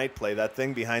Spencer Knight. Play that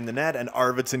thing behind the net, and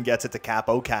Arvidsson gets it to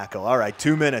Capo Kakko. All right,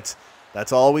 2 minutes.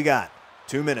 That's all we got.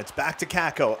 2 minutes. Back to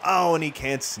Kakko. Oh, and he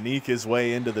can't sneak his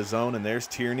way into the zone, and there's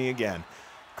Tierney again.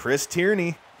 Chris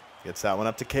Tierney gets that one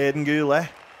up to Caden Goulet.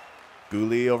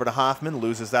 Goulet over to Hoffman,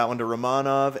 loses that one to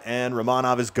Romanov, and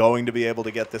Romanov is going to be able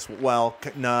to get this, well,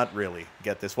 not really,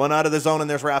 get this one out of the zone, and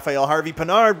there's Raphael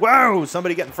Harvey-Pinard. Whoa,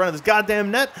 somebody get in front of this goddamn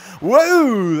net.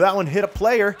 Whoa, that one hit a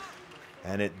player,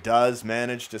 and it does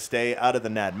manage to stay out of the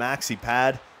net. Maxi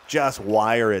Pad, just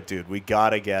wire it, dude. We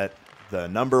got to get the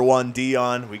number 1 D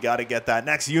on. We got to get that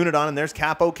next unit on, and there's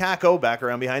Capo Kakko back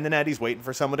around behind the net. He's waiting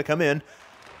for someone to come in.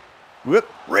 Whoop,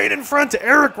 right in front to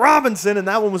Eric Robinson, and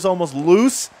that one was almost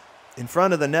loose. In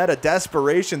front of the net, a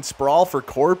desperation sprawl for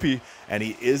Corpy, and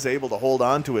he is able to hold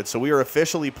on to it. So we are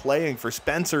officially playing for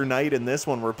Spencer Knight in this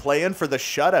one. We're playing for the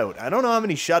shutout. I don't know how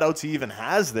many shutouts he even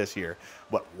has this year.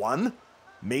 What, 1?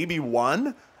 Maybe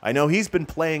 1? I know he's been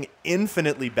playing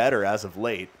infinitely better as of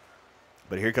late.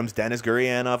 But here comes Denis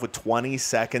Gurianov with 20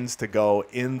 seconds to go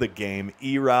in the game.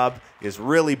 Erob is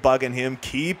really bugging him,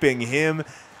 keeping him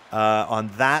on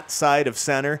that side of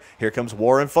center. Here comes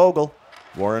Warren Fogle.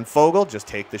 Warren Fogle, just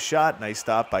take the shot. Nice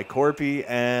stop by Corpy.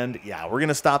 And, yeah, we're going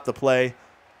to stop the play.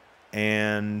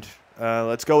 And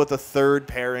let's go with the third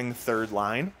pairing, third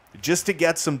line, just to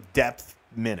get some depth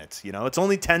minutes. You know, it's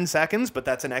only 10 seconds, but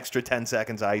that's an extra 10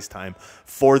 seconds ice time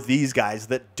for these guys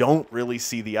that don't really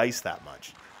see the ice that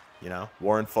much. You know,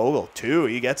 Warren Fogle, too.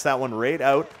 He gets that one right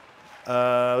out.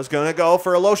 I was going to go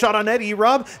for a low shot on net.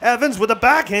 Rob Evans with a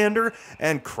backhander,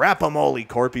 and crap-a-moly,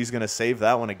 Corpy's going to save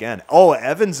that one again. Oh,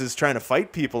 Evans is trying to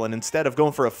fight people, and instead of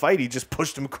going for a fight, he just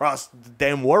pushed him across the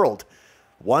damn world.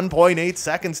 1.8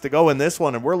 seconds to go in this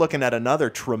one, and we're looking at another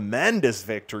tremendous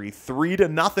victory,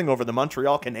 3-0 over the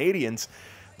Montreal Canadiens.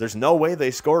 There's no way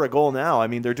they score a goal now. I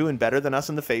mean, they're doing better than us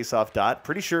in the face-off dot.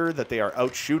 Pretty sure that they are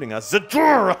out-shooting us.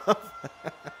 Zadorov!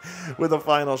 with a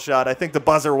final shot. I think the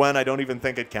buzzer went. I don't even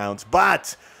think it counts.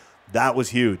 But that was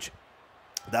huge.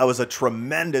 That was a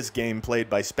tremendous game played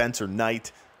by Spencer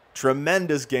Knight.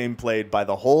 Tremendous game played by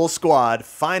the whole squad.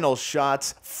 Final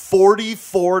shots,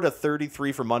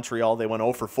 44-33 for Montreal. They went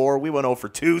 0 for 4. We went 0 for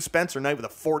 2. Spencer Knight with a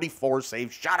 44 save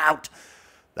shutout.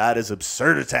 That is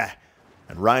absurdity.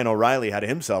 And Ryan O'Reilly had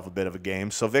himself a bit of a game.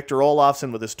 So Victor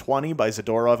Olofsson with his 20 by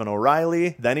Zadorov and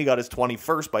O'Reilly. Then he got his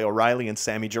 21st by O'Reilly and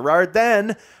Sammy Girard.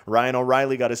 Then Ryan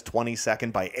O'Reilly got his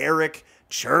 22nd by Eric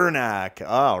Chernak.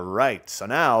 All right. So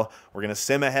now we're going to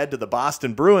sim ahead to the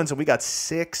Boston Bruins, and we got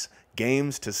 6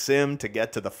 games to sim to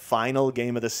get to the final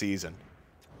game of the season.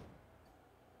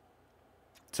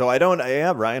 So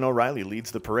Ryan O'Reilly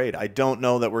leads the parade. I don't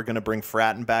know that we're going to bring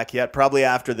Fratton back yet, probably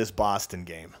after this Boston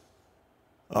game.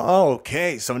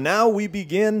 Okay, so now we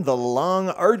begin the long,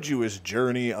 arduous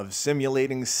journey of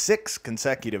simulating 6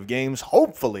 consecutive games,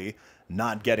 hopefully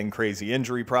not getting crazy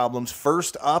injury problems.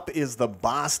 First up is the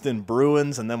Boston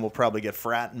Bruins, and then we'll probably get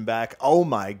Fratton back. Oh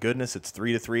my goodness, it's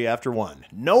 3-3 after 1.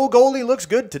 No goalie looks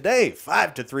good today.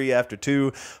 5-3 after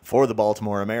 2 for the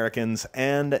Baltimore Americans.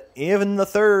 And in the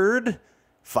third,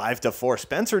 5-4.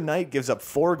 Spencer Knight gives up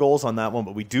 4 goals on that one,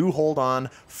 but we do hold on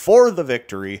for the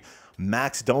victory.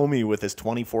 Max Domi with his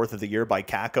 24th of the year by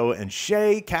Kakko and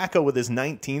Shea. Kakko with his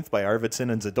 19th by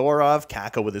Arvidsson and Zadorov.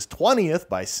 Kakko with his 20th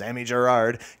by Sammy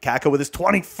Girard. Kakko with his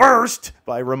 21st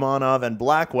by Romanov and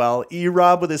Blackwell.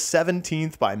 E-Rob with his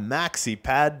 17th by Maxi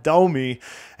Pad Domi.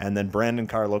 And then Brandon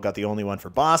Carlo got the only one for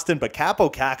Boston. But Capo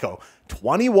Kakko,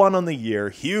 21 on the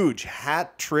year. Huge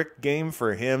hat trick game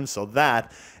for him. So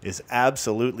that is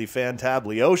absolutely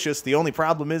fantablicious. The only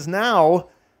problem is now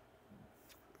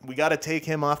we got to take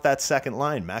him off that second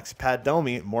line. Maxi Pad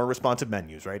Domi, more responsive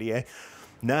menus, right, EA?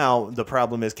 Now, the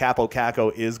problem is Capo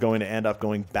Kakko is going to end up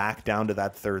going back down to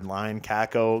that third line.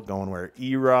 Kakko going where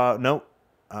E-Rob. Nope,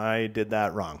 I did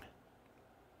that wrong.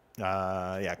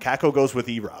 Yeah, Kakko goes with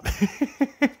E-Rob.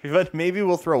 But maybe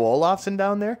we'll throw Olofsson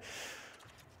down there.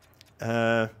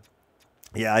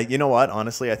 Yeah, you know what?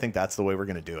 Honestly, I think that's the way we're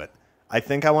going to do it. I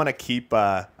think I want to keep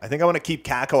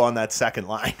Kakko on that second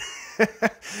line.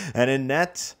 And in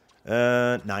net,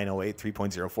 908,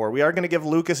 3.04. We are going to give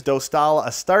Lucas Dostal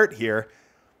a start here.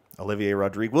 Olivier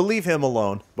Rodrigue. We'll leave him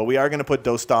alone, but we are going to put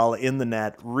Dostal in the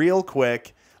net real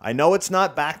quick. I know it's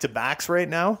not back-to-backs right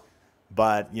now,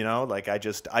 but, you know, like I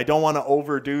don't want to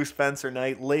overdo Spencer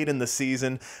Knight late in the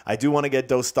season. I do want to get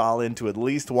Dostal into at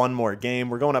least one more game.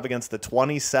 We're going up against the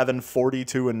 27,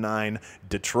 42, and 9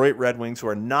 Detroit Red Wings, who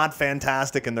are not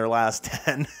fantastic in their last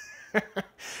 10.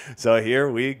 So here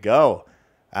we go.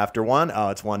 After 1, oh,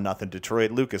 it's 1-0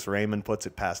 Detroit. Lucas Raymond puts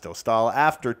it past Dostal.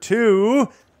 After 2,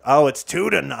 oh, it's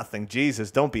 2-0.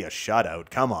 Jesus, don't be a shutout.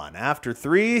 Come on. After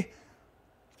 3,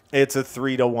 it's a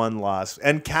 3-1 loss.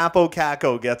 And Capo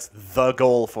Kakko gets the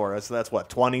goal for us. So that's what,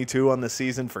 22 on the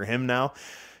season for him now.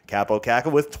 Capo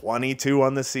Kakko with 22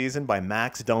 on the season by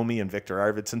Max Domi and Victor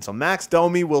Arvidsson. So Max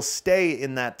Domi will stay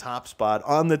in that top spot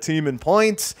on the team in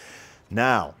points.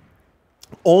 Now,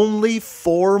 only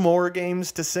 4 more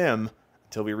games to sim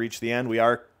until we reach the end. We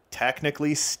are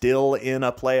technically still in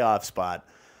a playoff spot.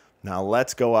 Now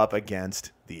let's go up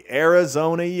against the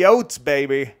Arizona Yotes,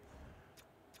 baby.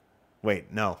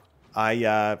 Wait, no.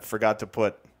 I forgot to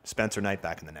put Spencer Knight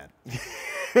back in the net.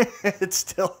 It's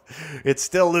still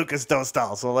Lucas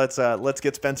Dostal. So let's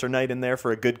get Spencer Knight in there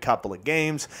for a good couple of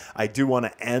games. I do want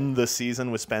to end the season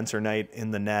with Spencer Knight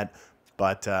in the net.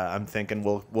 But I'm thinking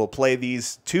we'll play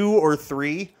these 2 or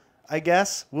 3, I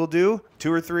guess we'll do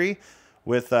 2 or 3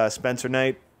 with Spencer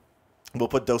Knight. We'll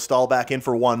put Dostal back in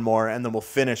for 1 more, and then we'll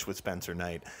finish with Spencer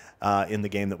Knight in the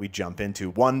game that we jump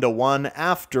into. 1-1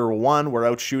 after 1. We're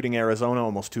out shooting Arizona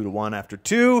almost 2-1 after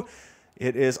 2.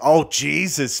 It is, oh,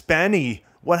 Jesus, Spenny.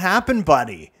 What happened,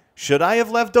 buddy? Should I have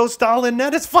left Dostal in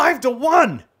net? It's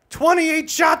 5-1. 28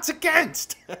 shots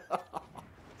against.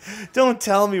 Don't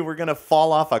tell me we're going to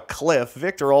fall off a cliff.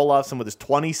 Victor Olofsson with his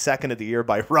 22nd of the year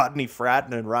by Rodney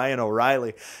Fratton and Ryan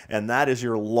O'Reilly. And that is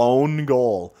your lone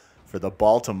goal for the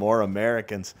Baltimore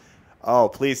Americans. Oh,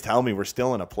 please tell me we're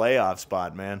still in a playoff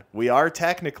spot, man. We are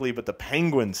technically, but the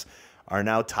Penguins are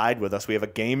now tied with us. We have a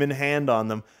game in hand on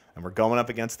them, and we're going up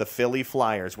against the Philly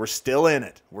Flyers. We're still in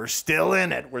it. We're still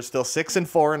in it. We're still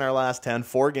 6-4 in our last 10,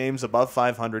 4 games above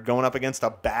 500, going up against a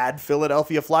bad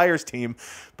Philadelphia Flyers team.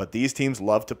 But these teams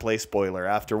love to play spoiler.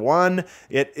 After 1,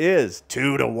 it is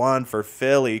 2-1 for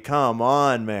Philly. Come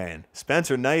on, man.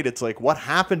 Spencer Knight, it's like, what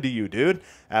happened to you, dude?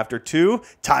 After 2,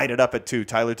 tied it up at 2.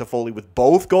 Tyler Toffoli with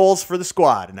both goals for the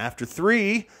squad. And after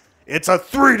 3, It's a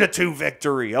 3-2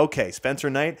 victory. Okay, Spencer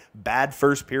Knight, bad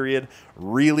first period,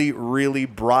 really, really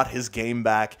brought his game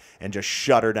back and just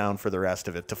shut her down for the rest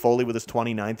of it. Toffoli with his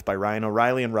 29th by Ryan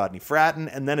O'Reilly and Rodney Fratton,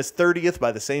 and then his 30th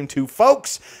by the same two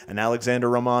folks. And Alexander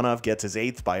Romanov gets his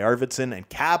 8th by Arvidsson, and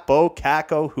Kaapo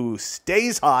Kakko, who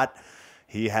stays hot.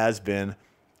 He has been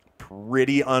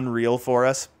pretty unreal for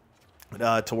us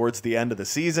towards the end of the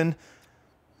season.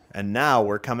 And now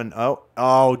we're coming,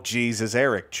 oh, Jesus,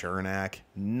 Eric Chernak.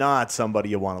 Not somebody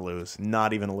you want to lose.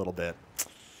 Not even a little bit.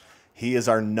 He is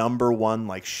our number one,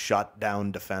 like,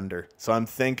 shutdown defender. So I'm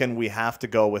thinking we have to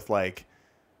go with, like,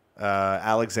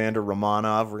 Alexander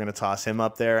Romanov. We're going to toss him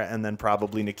up there. And then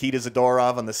probably Nikita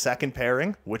Zadorov on the second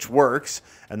pairing, which works.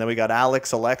 And then we got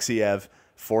Alex Alexiev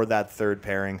for that third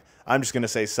pairing. I'm just going to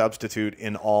say substitute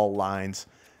in all lines.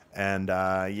 And,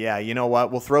 yeah, you know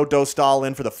what? We'll throw Dostal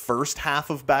in for the first half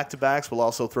of back-to-backs. We'll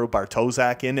also throw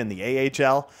Bartozak in the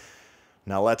AHL.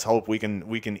 Now let's hope we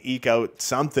can eke out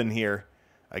something here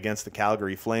against the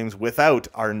Calgary Flames without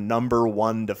our number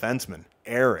one defenseman,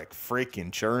 Eric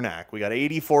freaking Chernak. We got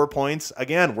 84 points.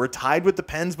 Again, we're tied with the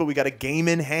Pens, but we got a game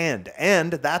in hand.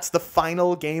 And that's the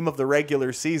final game of the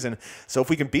regular season. So if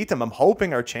we can beat them, I'm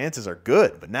hoping our chances are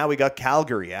good. But now we got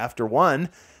Calgary after one.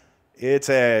 It's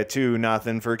a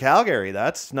 2-0 for Calgary.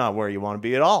 That's not where you want to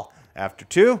be at all. After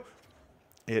two,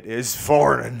 it is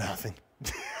 4-0.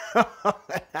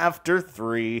 After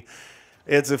three,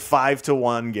 it's a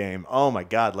 5-1 game. Oh, my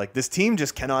God. Like, this team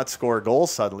just cannot score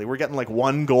goals suddenly. We're getting, like,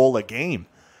 1 goal a game.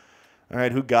 All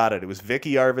right, who got it? It was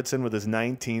Vicky Arvidsson with his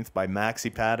 19th by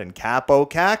MaxiPad and Kaapo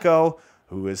Kakko,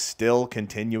 who is still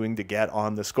continuing to get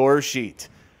on the score sheet.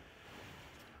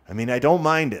 I mean, I don't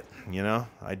mind it. You know,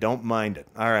 I don't mind it.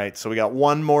 All right, so we got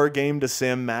one more game to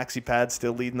sim. MaxiPad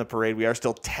still leading the parade. We are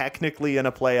still technically in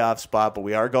a playoff spot, but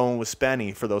we are going with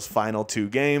Spenny for those final 2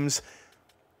 games.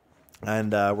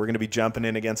 And we're going to be jumping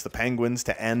in against the Penguins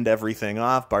to end everything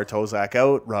off. Bartozak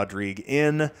out, Rodrigue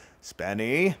in.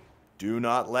 Spenny, do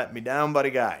not let me down,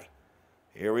 buddy guy.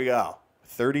 Here we go.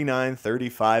 39,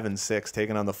 35, and 6,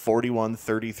 taking on the 41,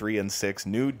 33, and 6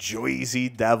 New Jersey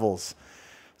Devils.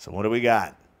 So what do we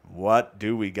got? What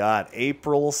do we got?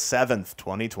 April 7th,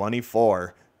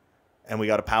 2024. And we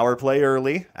got a power play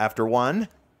early. After one,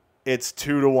 it's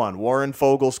 2-1. Warren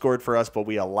Fogle scored for us, but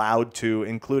we allowed 2,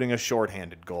 including a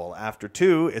shorthanded goal. After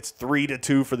 2, it's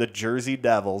 3-2 for the Jersey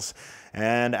Devils.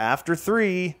 And after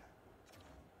 3,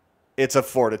 it's a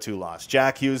 4-2 loss.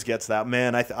 Jack Hughes gets that.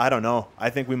 Man, I don't know. I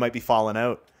think we might be falling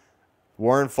out.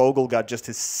 Warren Fogle got just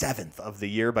his 7th of the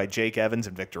year by Jake Evans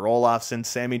and Victor Olofsson.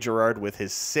 Sammy Girard with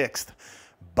his 6th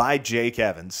by Jake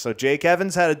Evans. So Jake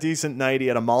Evans had a decent night. He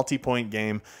had a multi-point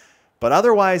game. But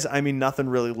otherwise, I mean, nothing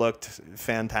really looked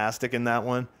fantastic in that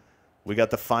one. We got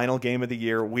the final game of the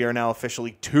year. We are now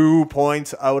officially 2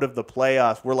 points out of the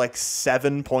playoffs. We're like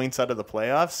 7 points out of the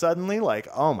playoffs suddenly. Like,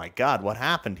 oh my God, what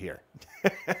happened here?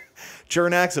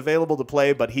 Chernak's available to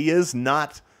play, but he is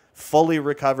not fully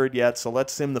recovered yet. So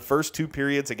let's sim the first 2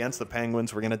 periods against the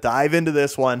Penguins. We're going to dive into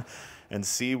this one and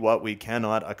see what we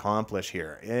cannot accomplish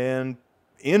here. And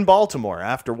in Baltimore,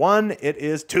 after one, it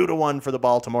is 2-1 for the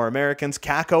Baltimore Americans.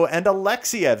 Kakko and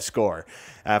Alexiev score.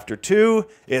 After 2,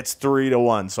 it's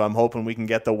 3-1. So I'm hoping we can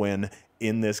get the win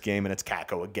in this game, and it's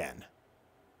Kakko again.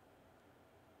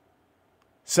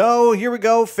 So here we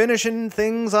go, finishing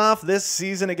things off this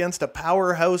season against a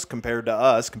powerhouse compared to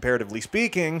us, comparatively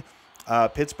speaking.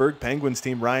 Pittsburgh Penguins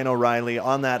team, Ryan O'Reilly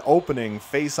on that opening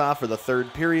face-off for the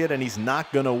 3rd period, and he's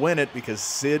not going to win it because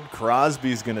Sid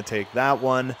Crosby's going to take that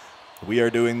one. We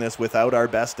are doing this without our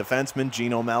best defenseman,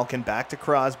 Gino Malkin. Back to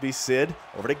Crosby, Sid,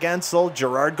 over to Gensel.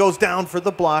 Girard goes down for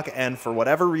the block, and for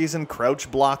whatever reason,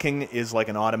 crouch blocking is like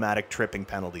an automatic tripping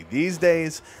penalty. These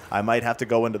days, I might have to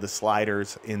go into the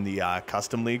sliders in the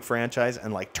Custom League franchise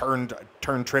and like turn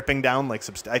tripping down. Like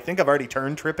I think I've already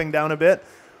turned tripping down a bit,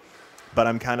 but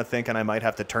I'm kind of thinking I might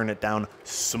have to turn it down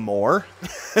some more.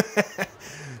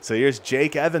 So here's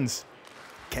Jake Evans.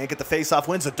 Can't get the face-off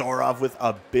win. Zadorov with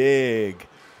a big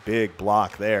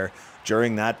block there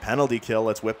during that penalty kill.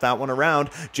 Let's whip that one around.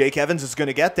 Jake Evans is going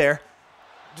to get there.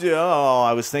 Oh,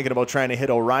 I was thinking about trying to hit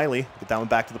O'Reilly. Get that one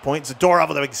back to the point. Zadorov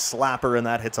with a big slapper, and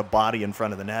that hits a body in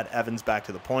front of the net. Evans back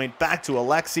to the point. Back to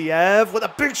Alexiev with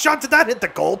a big shot. Did that hit the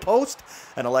goalpost?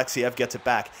 And Alexiev gets it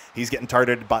back. He's getting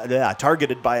targeted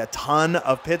by a ton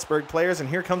of Pittsburgh players. And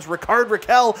here comes Ricard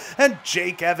Raquel, and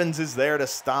Jake Evans is there to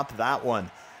stop that one.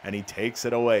 And he takes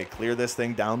it away. Clear this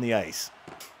thing down the ice.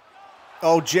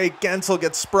 Oh, Jake Gensel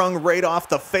gets sprung right off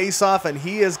the face-off, and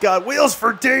he has got wheels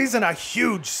for days, and a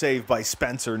huge save by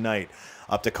Spencer Knight.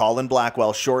 Up to Colin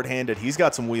Blackwell, shorthanded. He's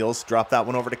got some wheels. Drop that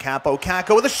one over to Capo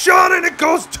Caco with a shot, and it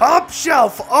goes top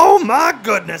shelf. Oh, my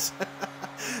goodness.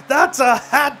 That's a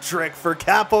hat trick for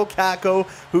Capo Caco,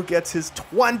 who gets his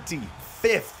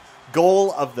 25th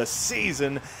goal of the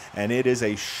season, and it is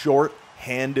a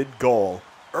short-handed goal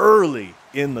early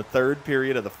in the third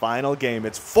period of the final game.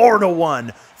 It's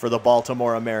 4-1 for the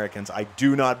Baltimore Americans. I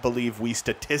do not believe we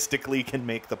statistically can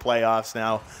make the playoffs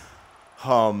now.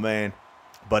 Oh, man.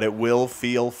 But it will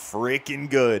feel freaking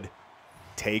good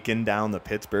taking down the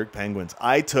Pittsburgh Penguins.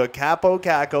 I took Capo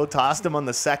Caco, tossed him on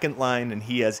the second line, and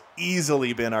he has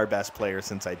easily been our best player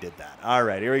since I did that. All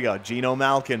right, here we go. Gino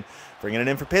Malkin bringing it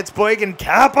in for Pittsburgh, and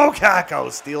Capo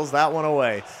Caco steals that one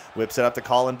away. Whips it up to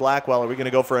Colin Blackwell. Are we going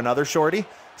to go for another shorty?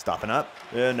 Stopping up.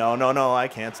 No, I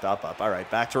can't stop up. All right,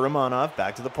 back to Romanov,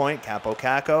 back to the point. Capo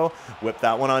Caco, whip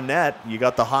that one on net. You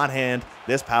got the hot hand.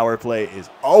 This power play is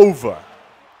over.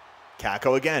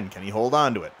 Caco again. Can he hold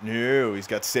on to it? No, he's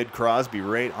got Sid Crosby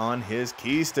right on his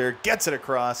keister. Gets it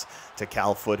across to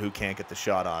Cal Foote, who can't get the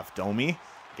shot off. Domi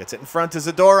gets it in front to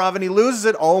Zadorov, and he loses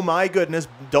it. Oh, my goodness.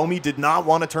 Domi did not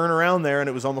want to turn around there, and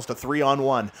it was almost a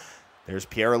 3-on-1. There's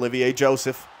Pierre-Olivier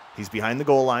Joseph. He's behind the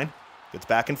goal line. Gets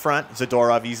back in front.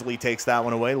 Zadorov easily takes that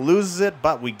one away. Loses it,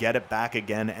 but we get it back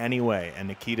again anyway. And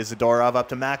Nikita Zadorov up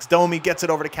to Max Domi. Gets it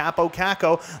over to Capo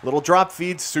Caco. Little drop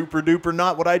feed. Super duper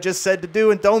not what I just said to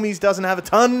do. And Domi's doesn't have a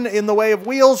ton in the way of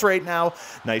wheels right now.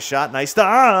 Nice shot. Nice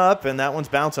stop. And that one's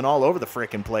bouncing all over the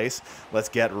frickin' place. Let's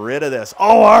get rid of this.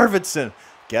 Oh, Arvidsson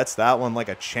gets that one like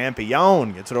a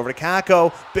champion. Gets it over to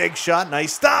Caco. Big shot.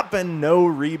 Nice stop. And no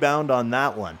rebound on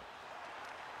that one.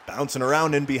 Bouncing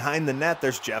around in behind the net,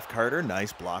 there's Jeff Carter.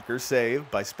 Nice blocker save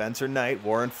by Spencer Knight.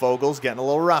 Warren Fogel's getting a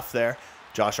little rough there.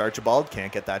 Josh Archibald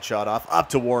can't get that shot off. Up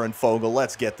to Warren Fogel.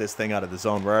 Let's get this thing out of the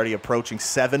zone. We're already approaching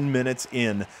 7 minutes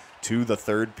in to the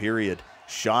third period.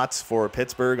 Shots for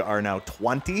Pittsburgh are now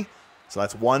 20. So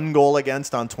that's 1 goal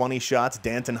against on 20 shots.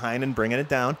 Danton Heinen bringing it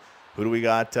down. Who do we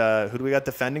got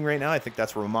defending right now? I think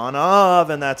that's Romanov,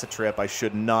 and that's a trip. I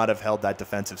should not have held that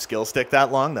defensive skill stick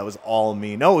that long. That was all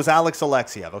me. No, it was Alex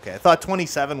Alexiev. Okay, I thought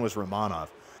 27 was Romanov.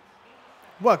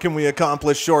 What can we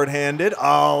accomplish shorthanded?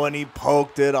 Oh, and he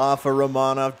poked it off of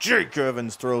Romanov. Jake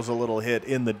Evans throws a little hit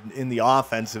in the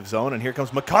offensive zone, and here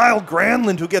comes Mikhail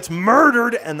Granlund, who gets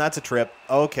murdered, and that's a trip.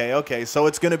 Okay, so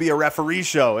it's going to be a referee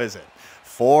show, is it?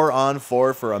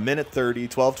 4-on-4 for 1:30,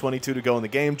 12:22 to go in the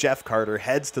game. Jeff Carter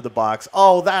heads to the box.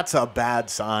 Oh, that's a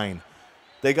bad sign.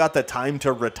 They got the time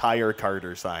to retire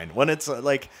Carter sign. When it's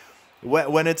like,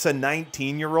 when it's a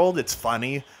 19-year-old, it's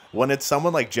funny. When it's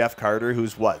someone like Jeff Carter,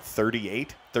 who's what,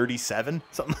 38, 37,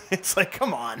 something, it's like,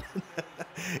 come on.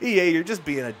 EA, you're just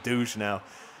being a douche now.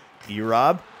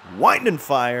 E-Rob, wind and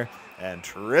fire, and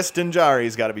Tristan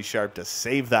Jarry's got to be sharp to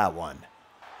save that one.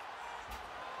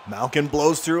 Malkin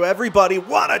blows through everybody.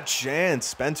 What a chance.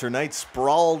 Spencer Knight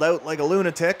sprawled out like a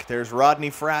lunatic. There's Rodney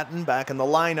Fratton back in the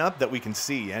lineup that we can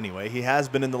see anyway. He has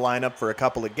been in the lineup for a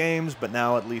couple of games, but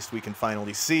now at least we can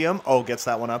finally see him. Oh, gets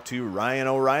that one up to Ryan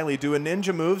O'Reilly doing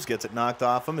ninja moves. Gets it knocked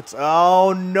off him.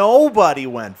 Oh, nobody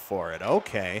went for it.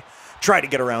 Okay. Try to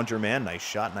get around your man. Nice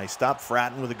shot. Nice stop.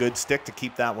 Fratton with a good stick to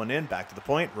keep that one in. Back to the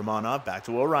point. Romanov back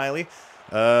to O'Reilly.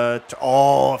 If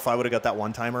I would have got that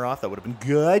one-timer off, that would have been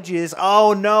gorgeous.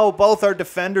 Oh, no. Both our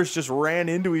defenders just ran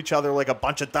into each other like a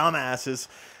bunch of dumbasses.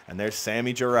 And there's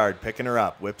Sammy Girard picking her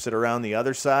up. Whips it around the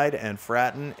other side. And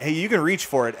Fratton, hey, you can reach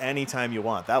for it anytime you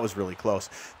want. That was really close.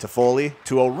 To Foley,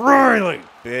 to O'Reilly.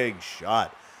 Big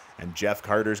shot. And Jeff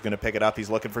Carter's going to pick it up. He's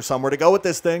looking for somewhere to go with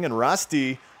this thing. And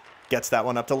Rusty gets that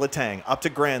one up to Letang, up to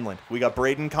Granlund. We got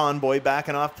Braden Conboy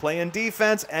backing off, playing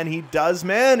defense. And he does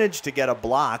manage to get a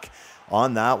block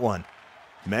on that one.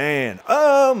 Man,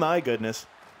 oh my goodness.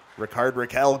 Ricard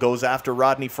Raquel goes after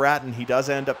Rodney Fratton. He does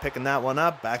end up picking that one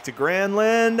up. Back to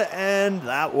Granlund, and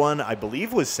that one, I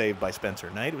believe, was saved by Spencer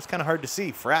Knight. It was kind of hard to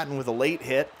see. Fratton with a late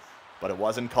hit, but it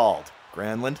wasn't called.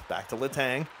 Granlund, back to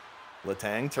Letang.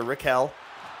 Letang to Raquel.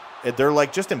 They're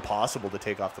like just impossible to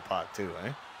take off the puck too,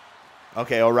 eh?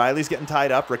 Okay, O'Reilly's getting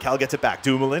tied up. Raquel gets it back.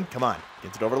 Dumoulin, come on.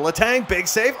 Gets it over to Letang. Big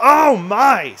save. Oh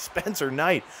my! Spencer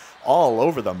Knight all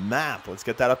over the map. Let's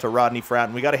get that up to Rodney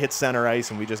Fratton. We got to hit center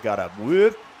ice, and we just got to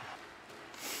whoop.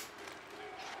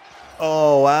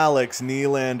 Oh, Alex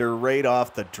Nylander right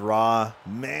off the draw.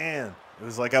 Man, it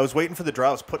was like I was waiting for the draw.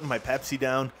 I was putting my Pepsi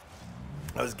down.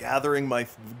 I was gathering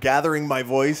my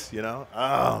voice, you know.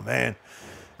 Oh, man.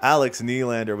 Alex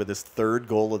Nylander with his 3rd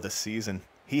goal of the season.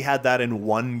 He had that in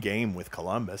 1 game with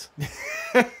Columbus.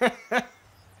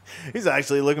 He's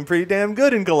actually looking pretty damn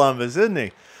good in Columbus, isn't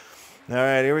he? All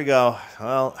right, here we go.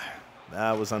 Well,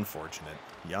 that was unfortunate.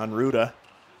 Jan Ruda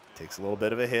takes a little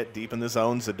bit of a hit deep in the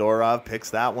zone. Zadorov picks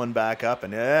that one back up,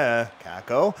 and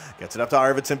Kakko gets it up to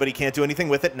Arvidsson, but he can't do anything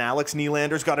with it, and Alex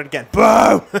Nylander's got it again.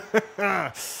 Boom!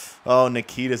 Oh,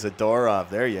 Nikita Zadorov,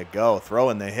 there you go.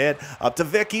 Throwing the hit up to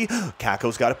Vicky.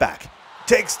 Kakko's got it back.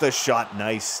 Takes the shot.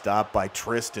 Nice stop by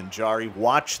Tristan Jarry.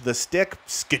 Watch the stick,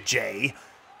 Skajay.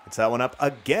 It's that one up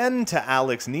again to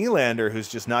Alex Nylander, who's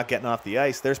just not getting off the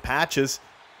ice. There's Patches.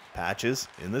 Patches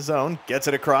in the zone. Gets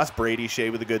it across. Brady Shea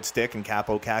with a good stick, and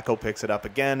Kakko picks it up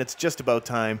again. It's just about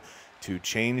time to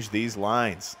change these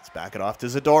lines. Let's back it off to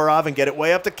Zadorov and get it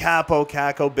way up to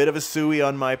Kakko. Bit of a suey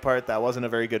on my part. That wasn't a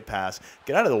very good pass.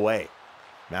 Get out of the way.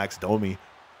 Max Domi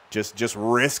just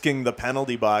risking the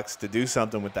penalty box to do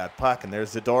something with that puck. And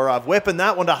there's Zadorov whipping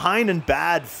that one to Heinen.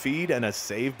 Bad feed and a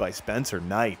save by Spencer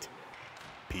Knight.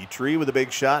 Petrie with a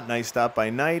big shot. Nice stop by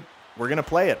Knight. We're going to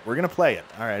play it.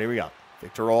 All right, here we go.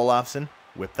 Victor Olofsson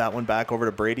whipped that one back over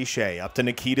to Brady Shea. Up to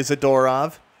Nikita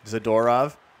Zadorov.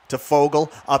 Zadorov to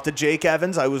Fogle. Up to Jake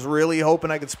Evans. I was really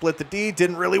hoping I could split the D.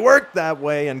 Didn't really work that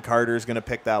way. And Carter's going to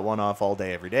pick that one off all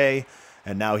day, every day.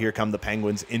 And now here come the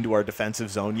Penguins into our defensive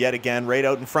zone yet again. Right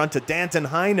out in front to Danton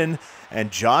Heinen.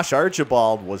 And Josh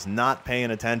Archibald was not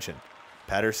paying attention.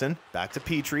 Pettersson back to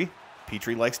Petrie.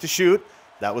 Petrie likes to shoot.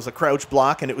 That was a crouch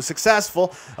block, and it was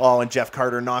successful. Oh, and Jeff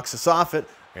Carter knocks us off it.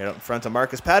 Right out in front of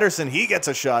Marcus Pettersson. He gets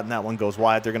a shot, and that one goes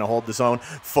wide. They're going to hold the zone.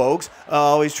 Fogs.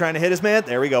 Oh, he's trying to hit his man.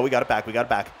 There we go. We got it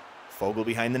back. Fogle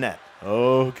behind the net.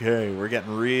 Okay, we're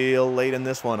getting real late in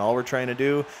this one. All we're trying to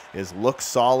do is look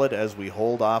solid as we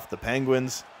hold off the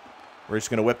Penguins. We're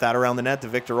just going to whip that around the net to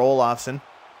Victor Olofsson.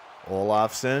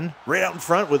 Olofsson right out in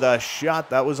front with a shot.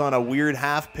 That was on a weird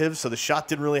half piv, so the shot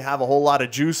didn't really have a whole lot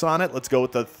of juice on it. Let's go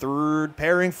with the third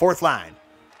pairing, fourth line.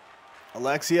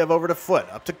 Alexiev over to Foot.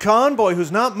 Up to Conboy,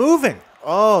 who's not moving.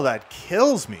 Oh, that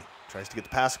kills me. Tries to get the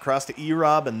pass across to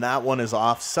Erob, and that one is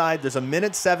offside. There's a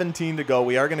minute 17 to go.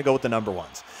 We are going to go with the number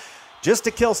ones. Just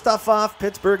to kill stuff off,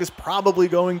 Pittsburgh is probably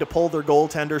going to pull their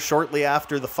goaltender shortly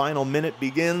after the final minute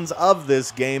begins of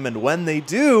this game. And when they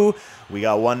do, we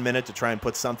got 1 minute to try and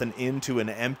put something into an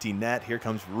empty net. Here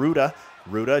comes Ruda.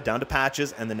 Ruda down to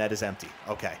Patches, and the net is empty.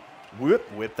 Okay.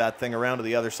 Whip that thing around to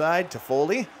the other side to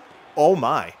Foley. Oh,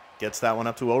 my. Gets that one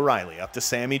up to O'Reilly. Up to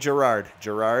Sammy Girard.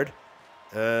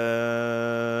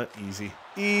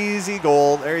 Easy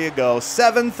goal. There you go.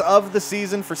 7th of the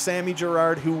season for Sammy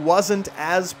Girard, who wasn't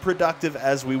as productive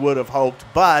as we would have hoped,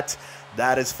 but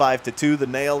that is 5-2, the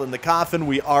nail in the coffin.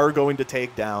 We are going to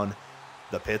take down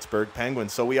the Pittsburgh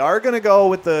Penguins. So we are going to go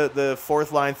with the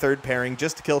fourth line, third pairing,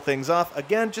 just to kill things off.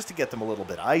 Again, just to get them a little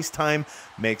bit of ice time.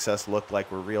 Makes us look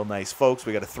like we're real nice folks.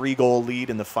 We got a 3-goal lead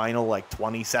in the final,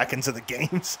 20 seconds of the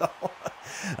game. So,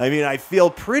 I mean, I feel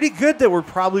pretty good that we're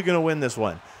probably going to win this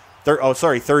one.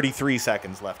 33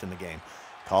 seconds left in the game.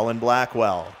 Colin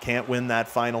Blackwell can't win that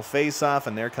final face-off,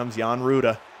 and there comes Jan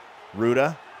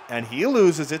Ruda. And he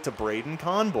loses it to Braden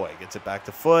Conboy. Gets it back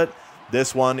to Foot.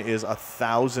 This one is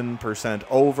 1,000%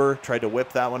 over. Tried to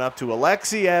whip that one up to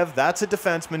Alexiev. That's a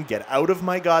defenseman. Get out of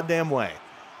my goddamn way.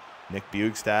 Nick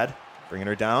Bjugstad bringing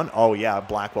her down. Oh, yeah,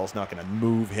 Blackwell's not going to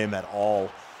move him at all.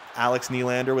 Alex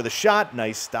Nylander with a shot.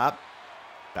 Nice stop.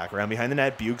 Back around behind the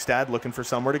net. Bjugstad looking for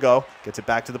somewhere to go. Gets it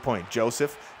back to the point.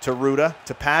 Joseph to Ruda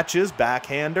to Patches.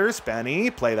 Backhander.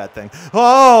 Spenny. Play that thing.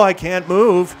 Oh, I can't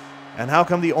move. And how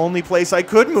come the only place I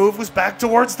could move was back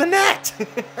towards the net?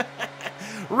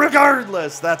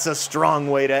 Regardless, that's a strong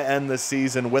way to end the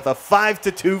season with a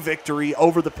 5-2 victory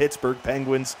over the Pittsburgh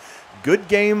Penguins. Good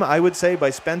game, I would say,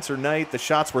 by Spencer Knight. The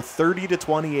shots were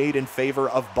 30-28 in favor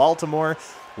of Baltimore.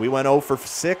 We went 0 for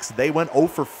 6. They went 0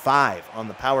 for 5 on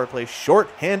the power play.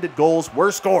 Short-handed goals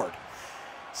were scored.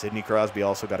 Sidney Crosby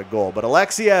also got a goal. But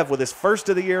Alexiev with his first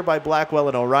of the year by Blackwell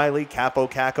and O'Reilly.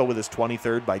 Kakko with his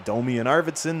 23rd by Domi and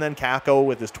Arvidsson. Then Kakko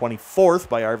with his 24th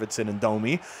by Arvidsson and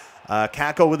Domi.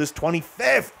 Kakko with his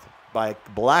 25th by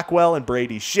Blackwell and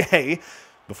Brady Shea.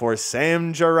 Before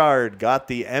Sam Girard got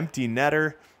the empty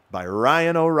netter by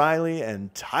Ryan O'Reilly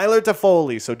and Tyler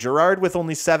Toffoli. So Girard with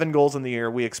only 7 goals in the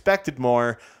year. We expected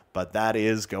more, but that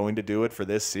is going to do it for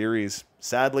this series.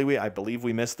 Sadly, I believe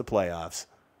we missed the playoffs.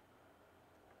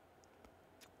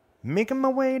 Making my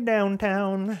way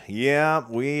downtown. Yeah,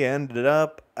 we ended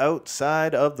up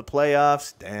outside of the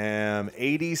playoffs. Damn,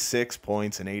 86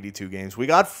 points in 82 games. We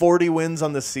got 40 wins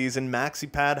on the season.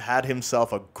 MaxiPad had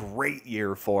himself a great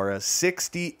year for us.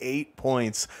 68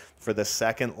 points for the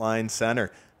second line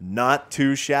center. Not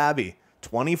too shabby.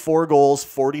 24 goals,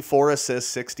 44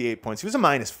 assists, 68 points. He was a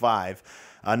 -5.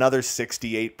 Another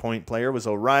 68-point player was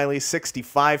O'Reilly,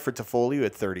 65 for Toffoli, who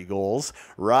had 30 goals.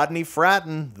 Rodney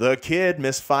Fratton, the kid,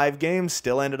 missed 5 games,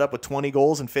 still ended up with 20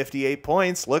 goals and 58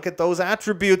 points. Look at those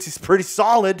attributes. He's pretty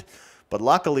solid. But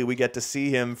luckily, we get to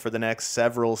see him for the next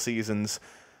several seasons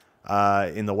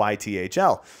in the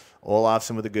YTHL.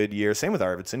 Olofsson with a good year. Same with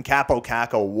Arvidsson. Capo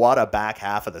Caco, what a back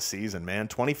half of the season, man.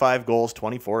 25 goals,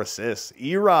 24 assists.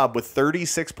 E-Rob with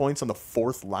 36 points on the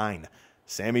 4th line.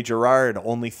 Sammy Girard,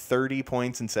 only 30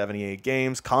 points in 78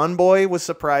 games. Conboy was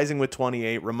surprising with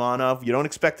 28. Romanov, you don't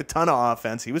expect a ton of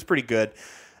offense. He was pretty good.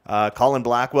 Colin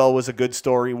Blackwell was a good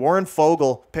story. Warren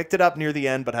Fogle picked it up near the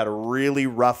end, but had a really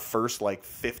rough first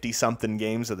 50-something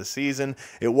games of the season.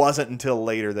 It wasn't until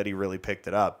later that he really picked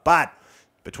it up. But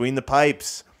between the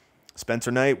pipes,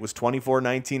 Spencer Knight was 24,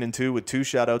 19, and 2 with 2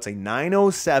 shutouts, a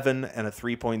 .907 and a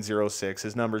 3.06.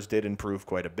 His numbers did improve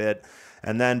quite a bit.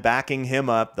 And then backing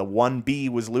him up, the 1B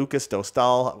was Lucas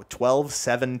Dostal with 12,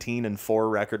 17, and 4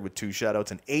 record with 2 shutouts,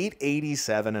 an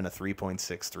 8.87 and a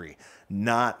 3.63.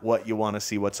 Not what you want to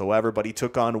see whatsoever, but he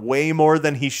took on way more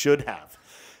than he should have.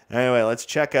 Anyway, let's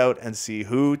check out and see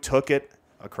who took it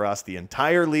across the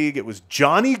entire league. It was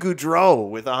Johnny Gaudreau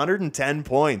with 110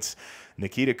 points.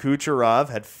 Nikita Kucherov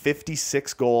had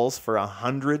 56 goals for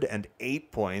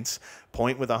 108 points.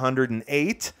 Point with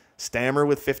 108. Stammer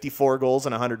with 54 goals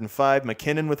and 105.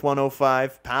 McKinnon with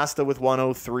 105. Pasta with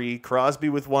 103. Crosby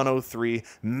with 103.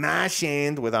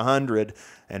 Marchand with 100.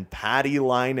 And Patty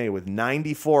Laine with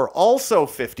 94. Also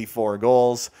 54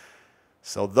 goals.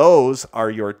 So those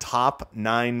are your top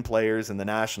 9 players in the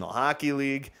National Hockey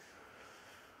League.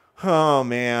 Oh,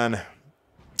 man.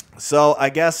 So I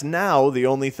guess now the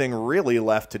only thing really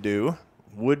left to do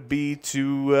would be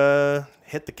to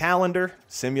hit the calendar,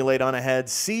 simulate on ahead,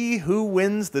 see who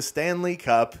wins the Stanley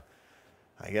Cup.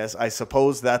 I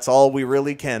suppose that's all we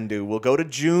really can do. We'll go to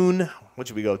June. What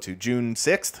should we go to? June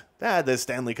 6th? The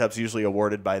Stanley Cup's usually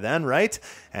awarded by then, right?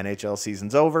 NHL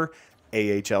season's over.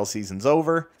 AHL season's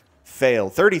over. Fail.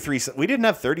 33. We didn't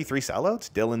have 33 sellouts.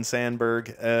 Dylan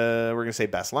Sandberg. We're going to say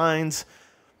best lines.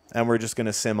 And we're just going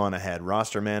to sim on ahead.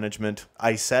 Roster management.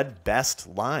 I said best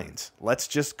lines. Let's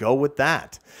just go with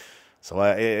that. So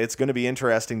it's going to be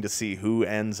interesting to see who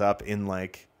ends up in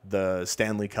the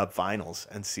Stanley Cup Finals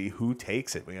and see who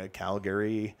takes it. We got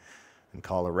Calgary and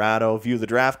Colorado. View the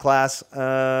draft class.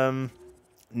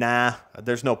 Nah,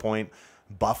 there's no point.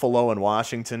 Buffalo and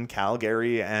Washington,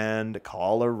 Calgary and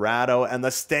Colorado. And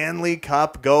the Stanley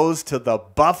Cup goes to the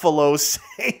Buffalo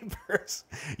Sabres.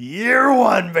 Year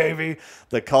 1, baby.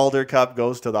 The Calder Cup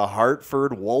goes to the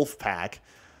Hartford Wolfpack.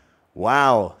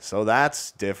 Wow, so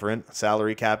that's different.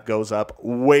 Salary cap goes up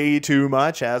way too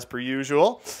much, as per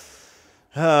usual.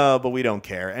 But we don't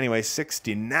care. Anyway,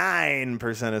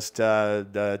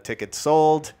 69% of tickets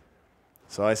sold.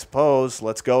 So I suppose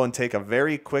let's go and take a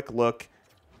very quick look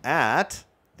at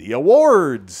the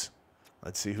awards.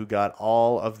 Let's see who got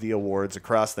all of the awards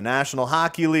across the National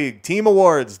Hockey League. Team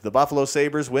awards. The Buffalo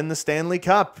Sabres win the Stanley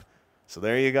Cup. So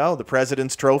there you go. The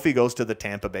President's Trophy goes to the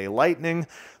Tampa Bay Lightning.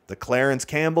 The Clarence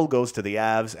Campbell goes to the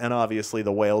Avs. And obviously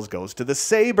the Whales goes to the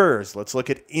Sabres. Let's look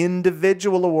at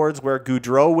individual awards where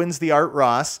Gaudreau wins the Art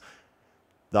Ross.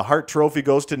 The Hart Trophy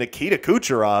goes to Nikita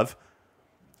Kucherov.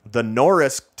 The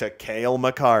Norris to Cale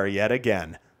Makar yet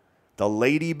again. The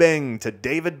Lady Bing to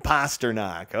David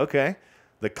Pasternak. Okay.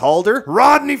 The Calder,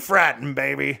 Rodney Fratton,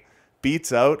 baby.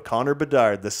 Beats out Connor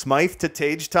Bedard. The Smythe to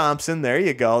Tage Thompson. There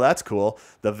you go. That's cool.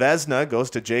 The Vezina goes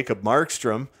to Jacob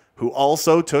Markstrom, who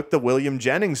also took the William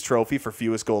Jennings Trophy for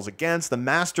fewest goals against. The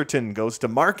Masterton goes to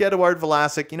Mark-Edouard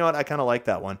Vlasic. You know what? I kind of like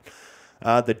that one.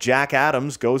 The Jack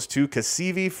Adams goes to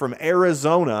Kasivi from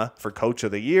Arizona for Coach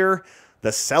of the Year. The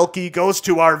Selke goes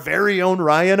to our very own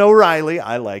Ryan O'Reilly.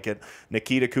 I like it.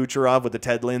 Nikita Kucherov with the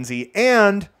Ted Lindsay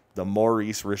and the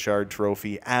Maurice Richard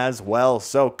Trophy as well.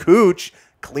 So Cooch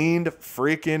cleaned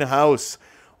freaking house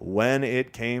when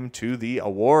it came to the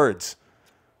awards.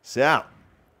 So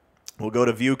we'll go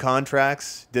to view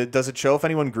contracts. Does it show if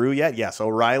anyone grew yet? Yes.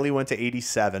 O'Reilly went to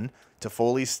 87.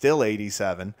 Toffoli still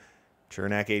 87.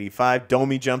 Chernak 85.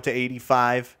 Domi jumped to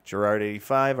 85. Girard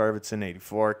 85. Arvidsson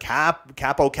 84.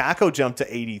 Capo Caco jumped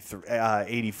to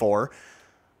 84.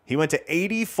 He went to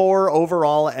 84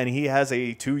 overall, and he has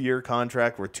a 2-year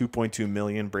contract worth $2.2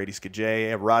 million. Brady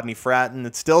Skajay, Rodney Fratton.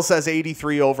 It still says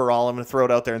 83 overall. I'm going to throw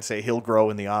it out there and say he'll grow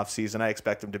in the offseason. I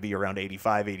expect him to be around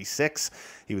 85, 86.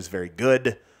 He was very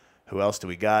good. Who else do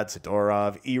we got?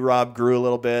 Zadorov. E-Rob grew a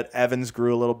little bit. Evans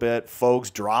grew a little bit.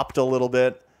 Fogues dropped a little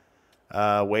bit.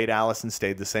 Wade Allison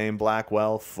stayed the same.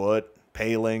 Blackwell, Foote,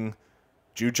 Paling,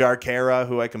 Jujar Kara,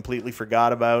 who I completely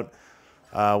forgot about.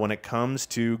 When it comes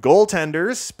to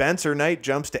goaltenders, Spencer Knight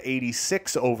jumps to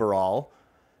 86 overall,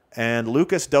 and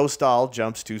Lucas Dostal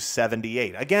jumps to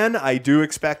 78. Again, I do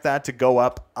expect that to go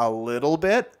up a little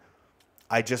bit.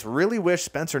 I just really wish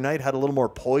Spencer Knight had a little more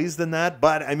poise than that,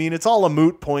 but I mean, it's all a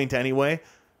moot point anyway.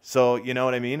 So, you know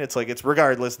what I mean? It's like, it's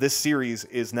regardless. This series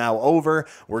is now over.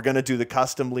 We're going to do the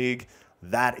custom league.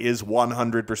 That is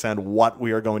 100% what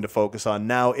we are going to focus on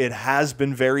now. It has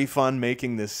been very fun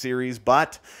making this series,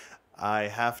 but I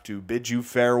have to bid you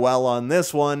farewell on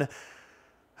this one.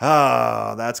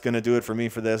 That's going to do it for me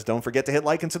for this. Don't forget to hit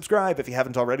like and subscribe if you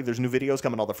haven't already. There's new videos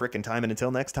coming all the frickin' time. And until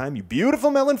next time, you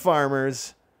beautiful melon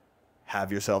farmers,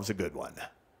 have yourselves a good one.